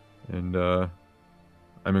 and I'm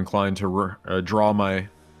inclined to draw my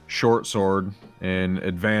short sword and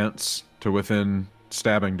advance to within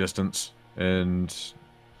stabbing distance and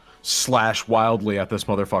slash wildly at this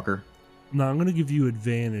motherfucker. Now, I'm going to give you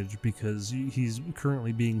advantage because he's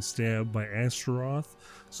currently being stabbed by Astaroth.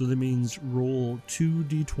 So that means roll 2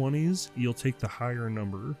 d20s. You'll take the higher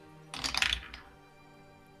number.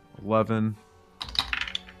 11.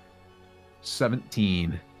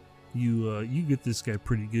 17. You get this guy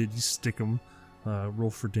pretty good. You stick him. Roll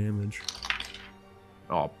for damage.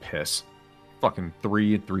 Oh, piss. Fucking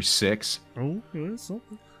 3 and 3, 6. Oh, that's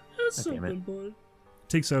something. That's God damn something, it. bud.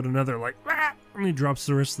 Takes out another, like, and he drops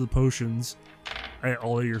the rest of the potions at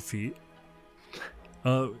all of your feet.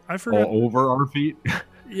 I forgot. All over our feet?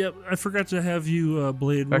 Yep, I forgot to have you,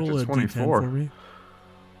 Blade, Back roll to a 24. d10 for me.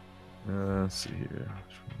 Let's see here.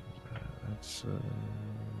 That's,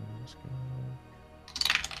 let's go.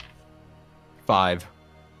 5.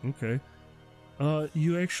 Okay.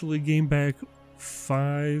 You actually gain back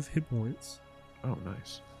 5 hit points. Oh,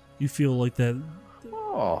 nice. You feel like that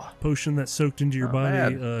Oh, potion that soaked into your Not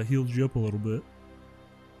body bad. healed you up a little bit.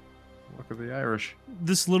 look at the Irish.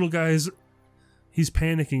 This little guy's he's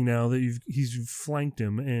panicking now that you've flanked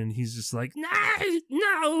him, and he's just like,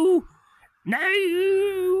 no,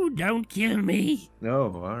 don't kill me. No,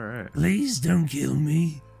 all right. Please don't kill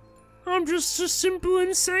me. I'm just a simple,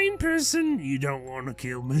 insane person. You don't want to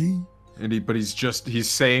kill me. And but he's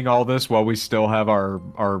saying all this while we still have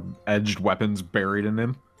our edged weapons buried in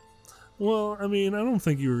him. Well, I mean, I don't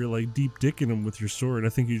think you were like deep dicking him with your sword. I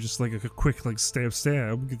think you just like a quick like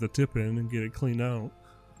stab, get the tip in, and get it cleaned out.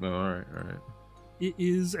 Oh, all right. It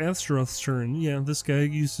is Astaroth's turn. Yeah, this guy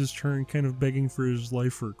used his turn kind of begging for his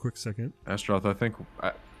life for a quick second. Astaroth, I think.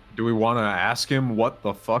 Do we want to ask him what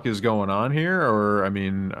the fuck is going on here, or I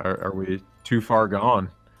mean, are we too far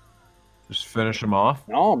gone? Just finish him off.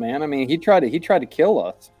 No, man. I mean, he tried to kill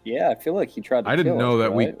us. Yeah, I feel like he tried to. I didn't kill know us,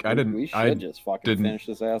 that right? We should just fucking didn't finish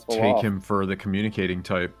this asshole take off. him for the communicating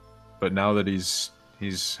type, but now that he's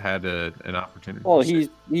had an opportunity. Well, to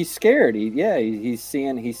he's scared. He's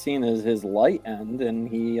seeing his light end, and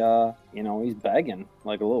he's begging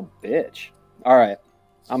like a little bitch. All right,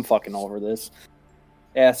 I'm fucking over this.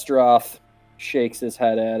 Astaroth shakes his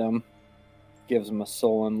head at him, gives him a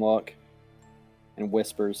sullen look, and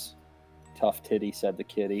whispers, "Tough titty," said the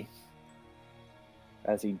kitty,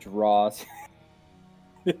 as he draws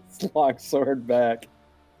his long sword back.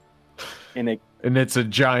 And it's a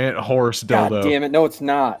giant horse dildo. God damn it! No, it's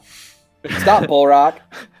not. Stop, Ballraq.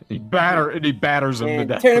 He batters him to And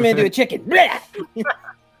death. turn him into a chicken. Blah!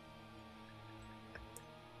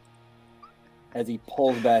 As he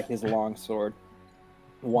pulls back his long sword,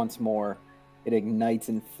 once more, it ignites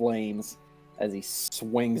in flames as he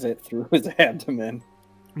swings it through his abdomen.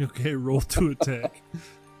 Okay, roll to attack.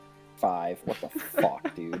 5. What the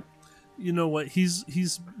fuck, dude? You know what? He's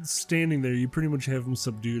standing there. You pretty much have him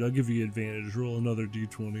subdued. I'll give you advantage. Roll another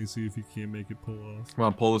d20, see if you can't make it pull off. Come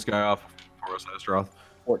on, pull this guy off for us, Astaroth.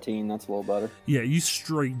 14. That's a little better. Yeah, you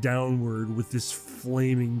strike downward with this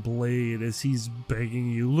flaming blade as he's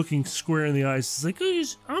begging you, looking square in the eyes. He's like,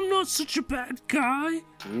 I'm not such a bad guy.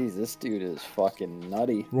 Jeez, this dude is fucking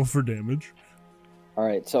nutty. Roll for damage. All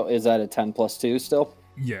right, so is that a 10 plus 2 still?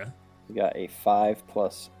 Yeah. We got a 5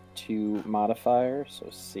 plus 2 modifier, so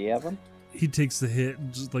 7. He takes the hit,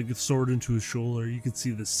 just like a sword into his shoulder. You can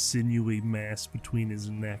see the sinewy mass between his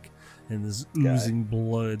neck, and this oozing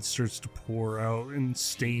blood starts to pour out and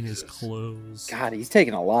stain his clothes. God, he's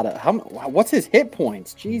taking a lot of... what's his hit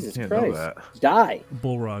points? Jesus Can't know Christ. that. Die.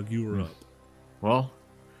 Ballraq, you were up. Well,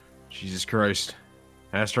 Jesus Christ.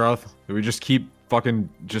 Astaroth, do we just keep fucking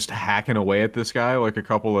just hacking away at this guy like a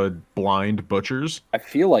couple of blind butchers? I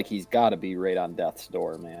feel like he's got to be right on death's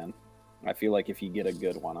door, man. I feel like if you get a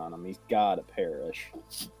good one on him, he's got to perish.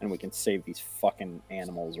 And we can save these fucking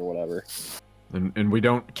animals or whatever. And we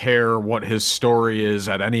don't care what his story is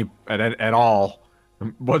at all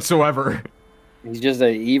whatsoever. He's just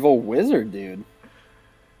an evil wizard, dude.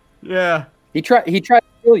 Yeah. He tried to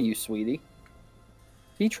kill you, sweetie.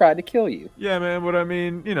 He tried to kill you. Yeah, man, but I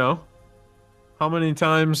mean, how many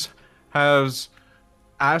times has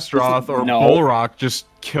Astaroth or Ballraq just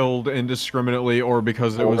killed indiscriminately, or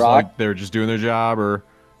because it was like they're just doing their job, or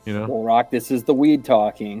Ballraq, this is the weed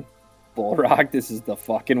talking. Ballraq, this is the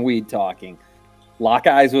fucking weed talking. Lock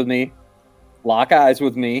eyes with me. Lock eyes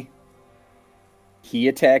with me. He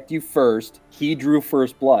attacked you first. He drew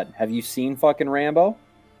first blood. Have you seen fucking Rambo?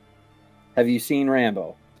 Have you seen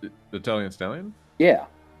Rambo? The Italian Stallion? Yeah.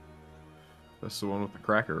 That's the one with the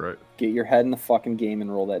cracker, right? Get your head in the fucking game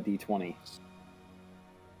and roll that d20.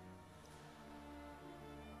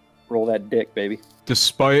 Roll that dick, baby.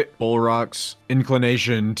 Despite Ballraq's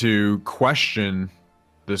inclination to question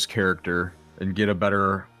this character and get a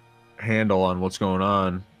better handle on what's going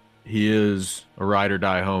on, he is a ride or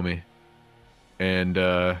die homie. And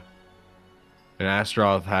And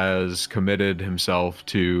Astaroth has committed himself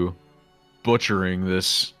to butchering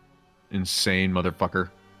this insane motherfucker.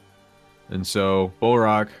 And so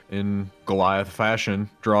Ballraq, in Goliath fashion,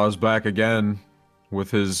 draws back again with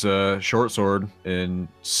his short sword and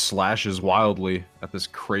slashes wildly at this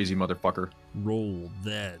crazy motherfucker. Roll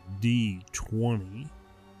that D20.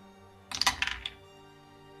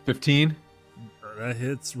 15. That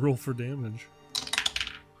hits. Roll for damage.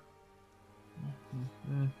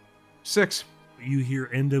 6. You hear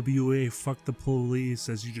NWA fuck the police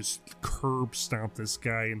as you just curb stomp this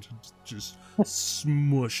guy into just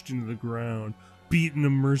smushed into the ground, beating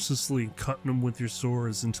him mercilessly, cutting him with your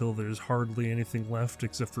swords until there's hardly anything left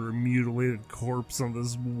except for a mutilated corpse on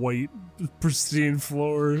this white, pristine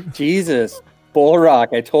floor. Jesus,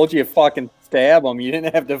 Ballraq, I told you to fucking stab him. You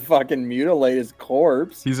didn't have to fucking mutilate his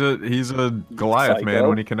corpse. He's a Goliath, Psycho. man.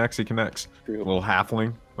 When he connects, he connects. True. Little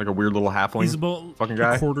halfling, like a weird little halfling. He's about fucking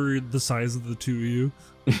guy. a quarter the size of the two of you.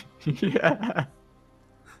 Yeah.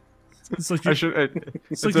 It's like I should.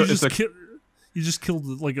 you just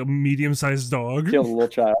killed like a medium-sized dog. Killed a little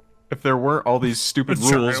child. If there weren't all these stupid A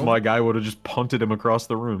rules, child. my guy would have just punted him across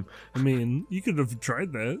the room. I mean, you could have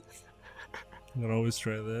tried that. You can always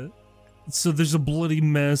try that. So there's a bloody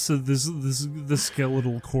mess of the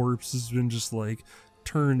skeletal corpse has been just like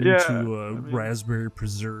turned into a raspberry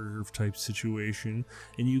preserve type situation,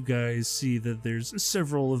 and you guys see that there's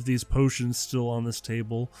several of these potions still on this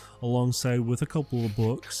table alongside with a couple of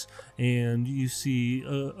books, and you see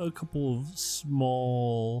a couple of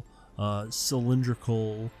small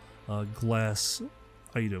cylindrical glass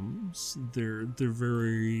items. They're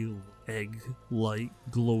very egg-like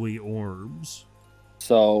glowy orbs.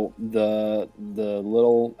 So the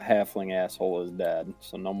little halfling asshole is dead.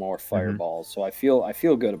 So no more fireballs. So I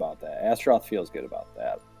feel good about that. Astaroth feels good about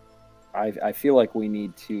that. I feel like we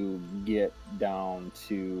need to get down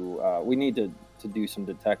to we need to do some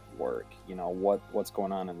detective work. You know what's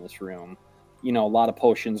going on in this room. You know, a lot of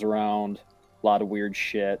potions around, a lot of weird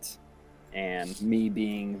shit, and me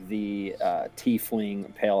being the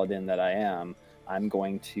tiefling paladin that I am, I'm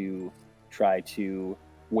going to try to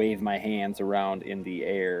wave my hands around in the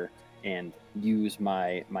air and use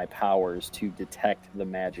my powers to detect the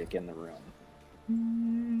magic in the room.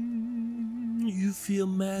 You feel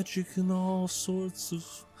magic in all sorts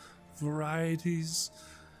of varieties.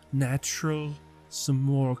 Natural, some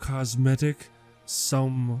more cosmetic,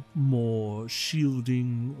 some more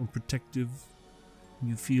shielding or protective.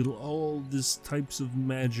 You feel all these types of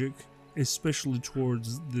magic, especially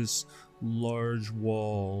towards this large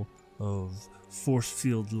wall of force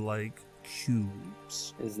field like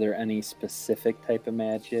cubes. Is there any specific type of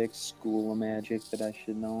magic, school of magic that I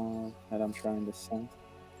should know of that I'm trying to sense?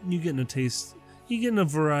 You're getting a taste, you're getting a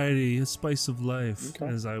variety, a spice of life, Okay.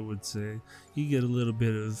 as I would say. You get a little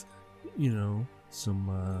bit of, you know, some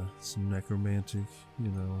necromantic, you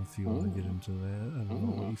know, if you want to get into that. I don't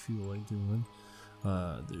know what you feel like doing.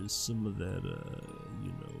 There's some of that,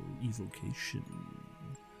 you know, evocation,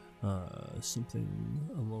 something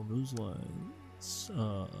along those lines.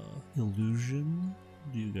 Illusion.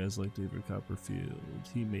 Do you guys like David Copperfield?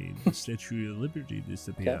 He made the Statue of Liberty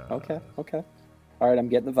disappear. Okay. All right, I'm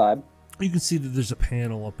getting the vibe. You can see that there's a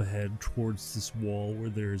panel up ahead towards this wall where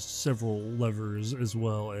there's several levers as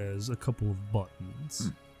well as a couple of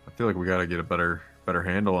buttons. I feel like we gotta get a better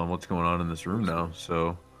handle on what's going on in this room now.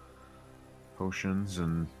 So, potions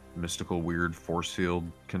and mystical, weird force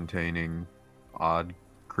field containing odd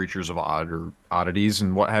creatures of oddities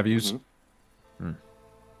and what have yous.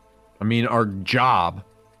 I mean, our job,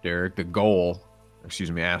 Derek, the goal, excuse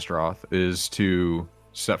me, Astaroth, is to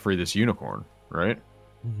set free this unicorn, right?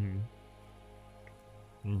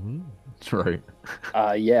 That's right.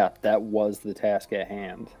 Yeah, that was the task at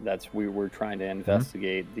hand. We were trying to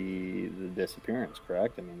investigate the disappearance,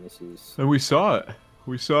 correct? I mean, this is... And we saw it.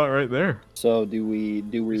 We saw it right there. So do we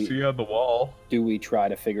see on the wall. Do we try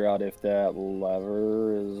to figure out if that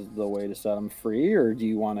lever is the way to set them free, or do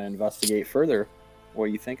you want to investigate further? What are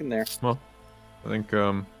you thinking there? Well, I think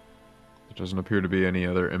there doesn't appear to be any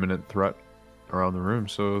other imminent threat around the room,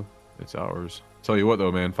 so it's ours. Tell you what, though,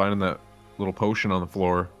 man, finding that little potion on the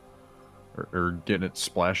floor, or getting it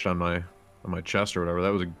splashed on my chest or whatever,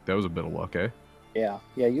 that was a bit of luck, eh? Yeah,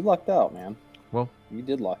 you lucked out, man. Well, you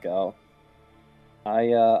did luck out.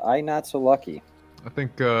 I not so lucky. I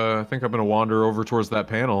think I'm gonna wander over towards that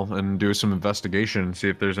panel and do some investigation and see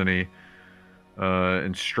if there's any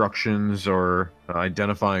instructions or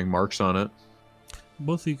identifying marks on it.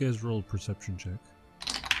 Both of you guys roll a perception check.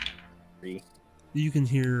 3. You can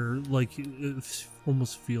hear, like, it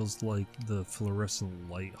almost feels like the fluorescent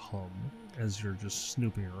light hum as you're just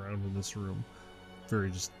snooping around in this room. Very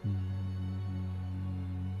just...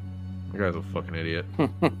 The guy's a fucking idiot.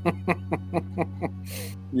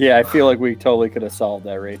 Yeah, I feel like we totally could have solved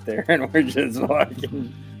that right there, and we're just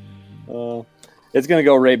fucking. It's gonna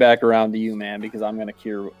go right back around to you, man, because I'm gonna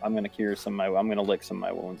cure some of my. I'm gonna lick some of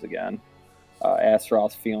my wounds again.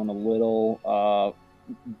 Astaroth's feeling a little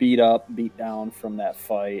beat down from that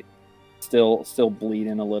fight. Still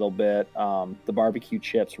bleeding a little bit. The barbecue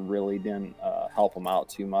chips really didn't help him out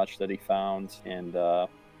too much that he found, and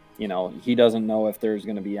you know, he doesn't know if there's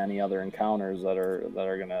going to be any other encounters that are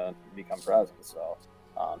going to become present. So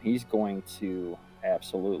he's going to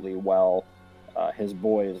absolutely, while his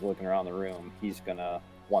boy is looking around the room, he's going to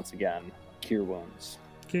once again cure wounds.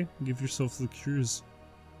 Okay, give yourself the cures.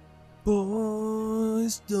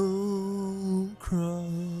 Boys don't cry.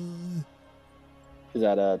 Is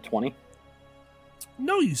that a 20?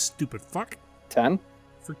 No, you stupid fuck. 10?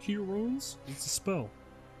 For cure wounds? It's a spell.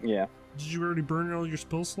 Yeah. Did you already burn all your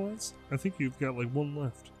spell slots? I think you've got like one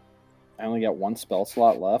left. I only got one spell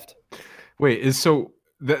slot left. Wait,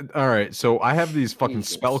 all right, so I have these fucking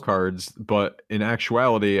spell cards, but in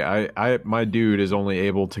actuality, my dude is only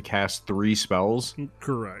able to cast 3 spells.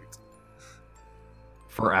 Correct.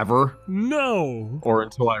 Forever? No. Or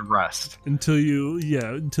until I rest. Until you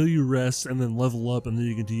rest and then level up, and then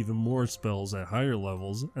you can do even more spells at higher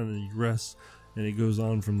levels, and then you rest, and it goes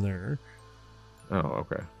on from there. Oh,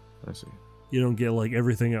 okay. I see. You don't get like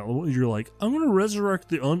everything else. You're like, I'm gonna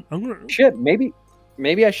resurrect Shit, maybe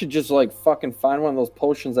I should just like fucking find one of those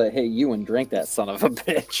potions that hit you and drink that son of a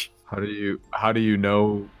bitch. How do you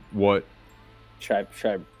know what? Try.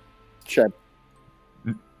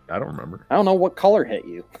 I don't remember. I don't know what color hit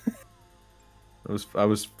you. I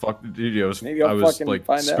was fucked, dude. I was like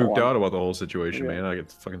spooked out about the whole situation, man. I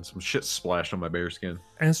get fucking some shit splashed on my bare skin.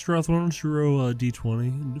 Astaroth, why don't you roll a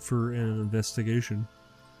d20 for an investigation?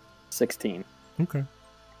 16. Okay.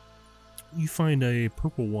 You find a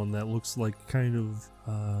purple one that looks like kind of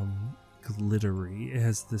glittery. It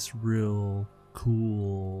has this real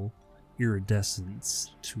cool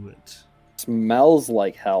iridescence to it. Smells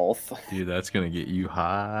like health. Dude, that's gonna get you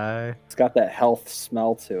high. It's got that health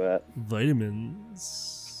smell to it.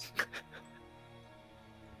 Vitamins.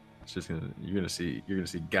 It's just you're gonna see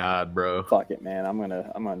God, bro. Fuck it, man. I'm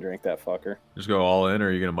gonna drink that fucker. Just go all in, or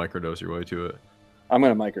are you gonna microdose your way to it? I'm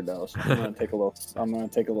gonna microdose. I'm gonna take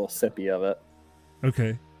a little sippy of it.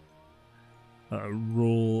 Okay.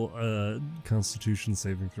 Roll a Constitution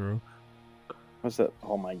saving throw. What's it?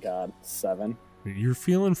 Oh my god, 7. You're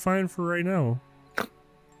feeling fine for right now.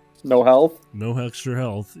 No health? No extra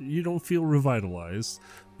health. You don't feel revitalized,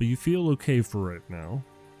 but you feel okay for right now.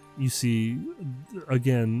 You see,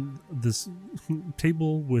 again, this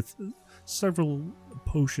table with several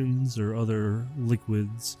potions or other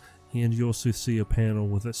liquids, and you also see a panel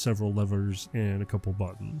with several levers and a couple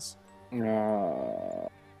buttons. I'm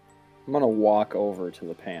gonna walk over to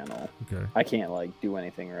the panel. Okay. I can't like do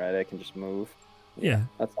anything, right? I can just move. Yeah.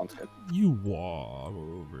 That sounds good. You walk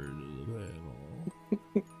over to the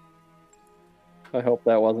panel. I hope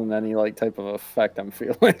that wasn't any like type of effect I'm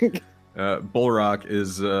feeling. Ballraq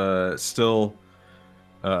is still,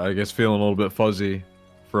 I guess, feeling a little bit fuzzy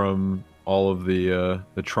from all of the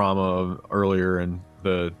trauma of earlier and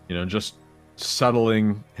the just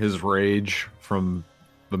settling his rage from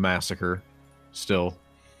the massacre. Still,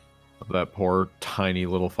 of that poor tiny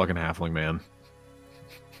little fucking halfling man.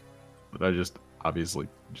 But I just obviously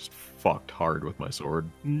just fucked hard with my sword.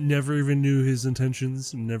 Never even knew his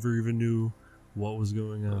intentions. Never even knew what was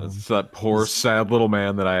going on. It's that poor, sad little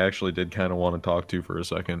man that I actually did kind of want to talk to for a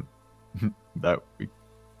second. That we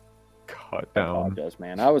cut down. I apologize,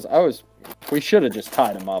 man. I was. We should have just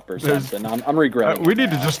tied him up or something. I'm regretting. We need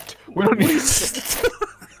to just. We don't need.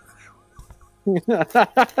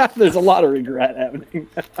 There's a lot of regret happening.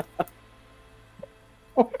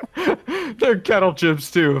 They're kettle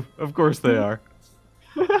chips too. Of course they are.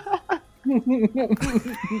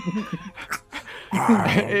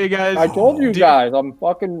 Hey guys, I told you guys, I'm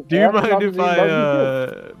fucking. Do you mind if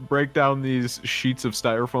I break down these sheets of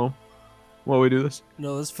styrofoam while we do this?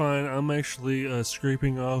 No, that's fine. I'm actually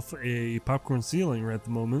scraping off a popcorn ceiling right at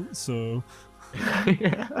the moment, so.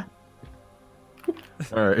 Yeah.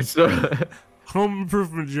 All right, so home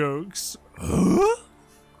improvement jokes.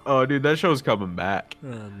 Oh, dude, that show's coming back.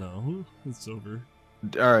 No, it's over.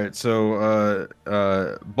 All right, so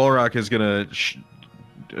Ballraq is gonna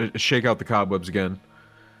shake out the cobwebs again,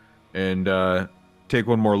 and take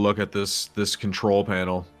one more look at this control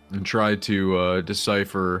panel and try to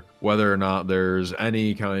decipher whether or not there's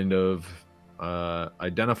any kind of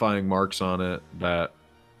identifying marks on it that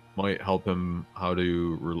might help him how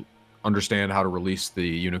to understand how to release the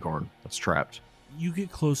unicorn that's trapped. You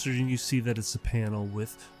get closer and you see that it's a panel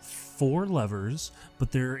with 4 levers,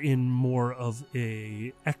 but they're in more of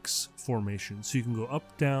a X formation. So you can go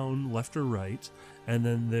up, down, left, or right, and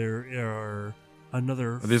then there are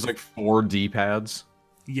another. Are these like 4 D-pads?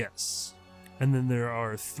 Yes, and then there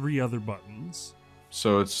are 3 other buttons.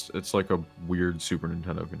 So it's like a weird Super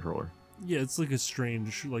Nintendo controller. Yeah, it's like a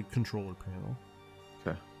strange like controller panel.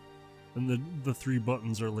 Okay. And the 3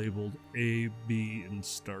 buttons are labeled A, B, and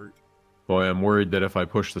start. Boy, I'm worried that if I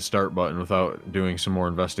push the start button without doing some more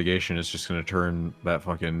investigation, it's just gonna turn that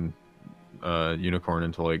fucking unicorn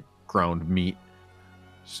into like ground meat.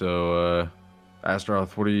 So,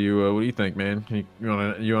 Astaroth, what do you think, man? You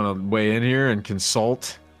wanna weigh in here and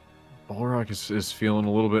consult? Ballraq is feeling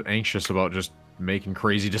a little bit anxious about just making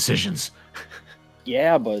crazy decisions.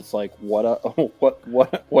 Yeah, but it's like, what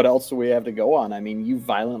else do we have to go on? I mean, you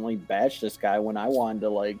violently bashed this guy when I wanted to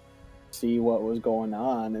like see what was going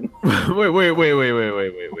on, and wait.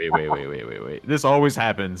 This always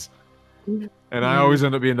happens, and I always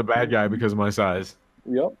end up being the bad guy because of my size.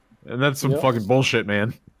 Yep. And that's some fucking bullshit,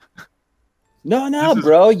 man. No,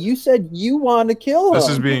 bro. You said you wanted to kill him. This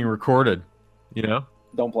is being recorded, you know.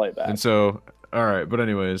 Don't play it back. And so, all right. But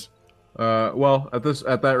anyways, well, at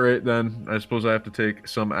that rate, then I suppose I have to take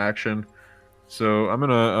some action. So I'm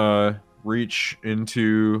gonna reach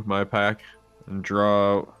into my pack and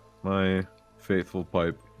draw out my faithful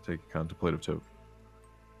pipe. Take a contemplative toke.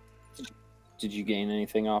 Did you gain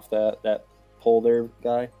anything off that pull there,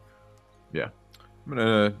 guy? Yeah,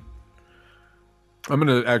 I'm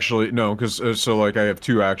gonna actually no, because so like I have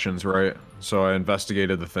 2 actions, right? So I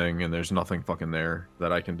investigated the thing, and there's nothing fucking there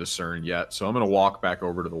that I can discern yet. So I'm gonna walk back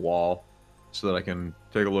over to the wall, so that I can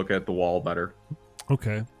take a look at the wall better.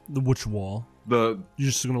 Okay, which wall? You're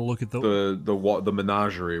just gonna look at the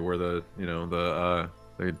menagerie where the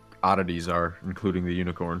the oddities are, including the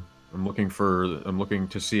unicorn. I'm looking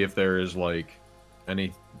to see if there is like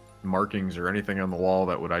any markings or anything on the wall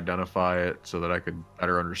that would identify it, so that I could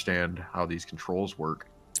better understand how these controls work.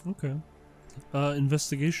 Okay.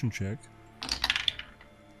 Investigation check.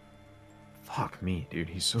 Fuck me, dude.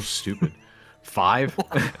 He's so stupid. 5?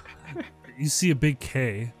 You see a big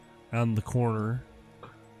K on the corner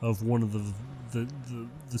of one of the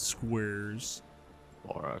squares.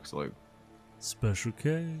 Ballraq's like, special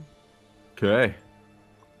K. Okay.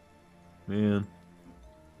 Man.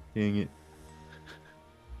 Dang it.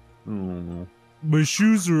 Oh. My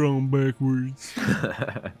shoes are on backwards.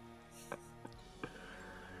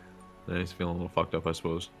 He's feeling a little fucked up, I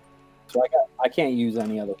suppose. So I can't use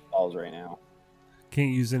any other spells right now.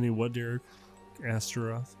 Can't use any what, Derek?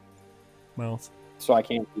 Astaroth? Mouth? So I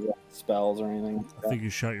can't use spells or anything like that? I think you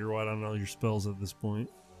shot your wad on all your spells at this point.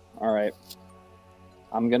 Alright.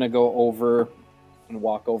 I'm gonna go over and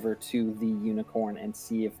walk over to the unicorn and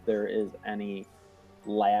see if there is any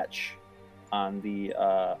latch on the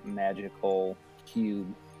magical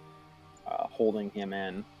cube holding him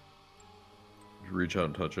in. You reach out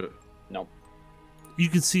and touch it. Nope. You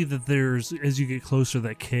can see that there's, as you get closer,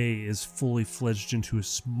 that K is fully fledged into a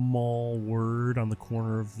small word on the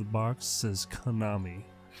corner of the box. It says Konami.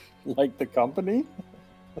 Like the company?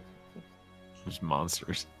 Just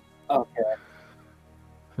monsters. Okay.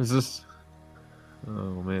 Is this...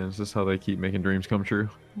 Oh man, is this how they keep making dreams come true?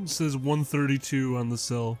 It says 132 on the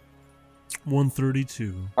cell.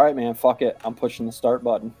 132. Alright, man, fuck it. I'm pushing the start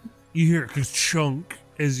button. You hear a chunk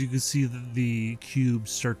as you can see that the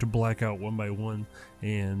cubes start to black out one by one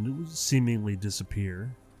and seemingly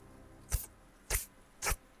disappear.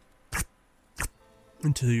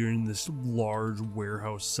 Until you're in this large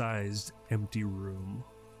warehouse-sized empty room.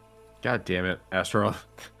 God damn it, Astaroth.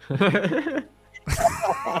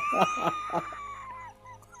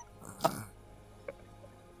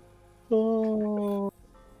 Oh.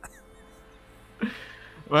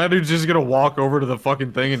 My dude's just gonna walk over to the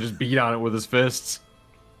fucking thing and just beat on it with his fists.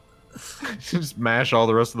 Just mash all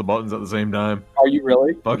the rest of the buttons at the same time. Are you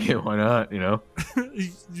really? Fuck it, why not? You know.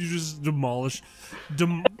 You just demolish.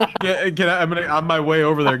 Yeah, I'm gonna on my way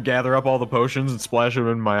over there gather up all the potions and splash them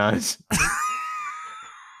in my eyes.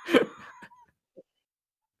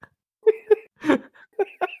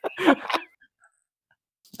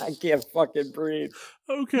 I can't fucking breathe.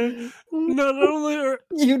 Okay. Not only are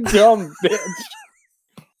you dumb bitch.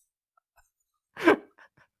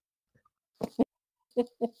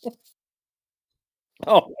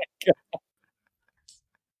 Oh my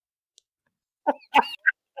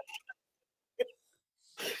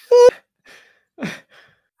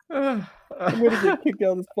god. I'm gonna get kicked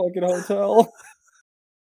out of this fucking hotel.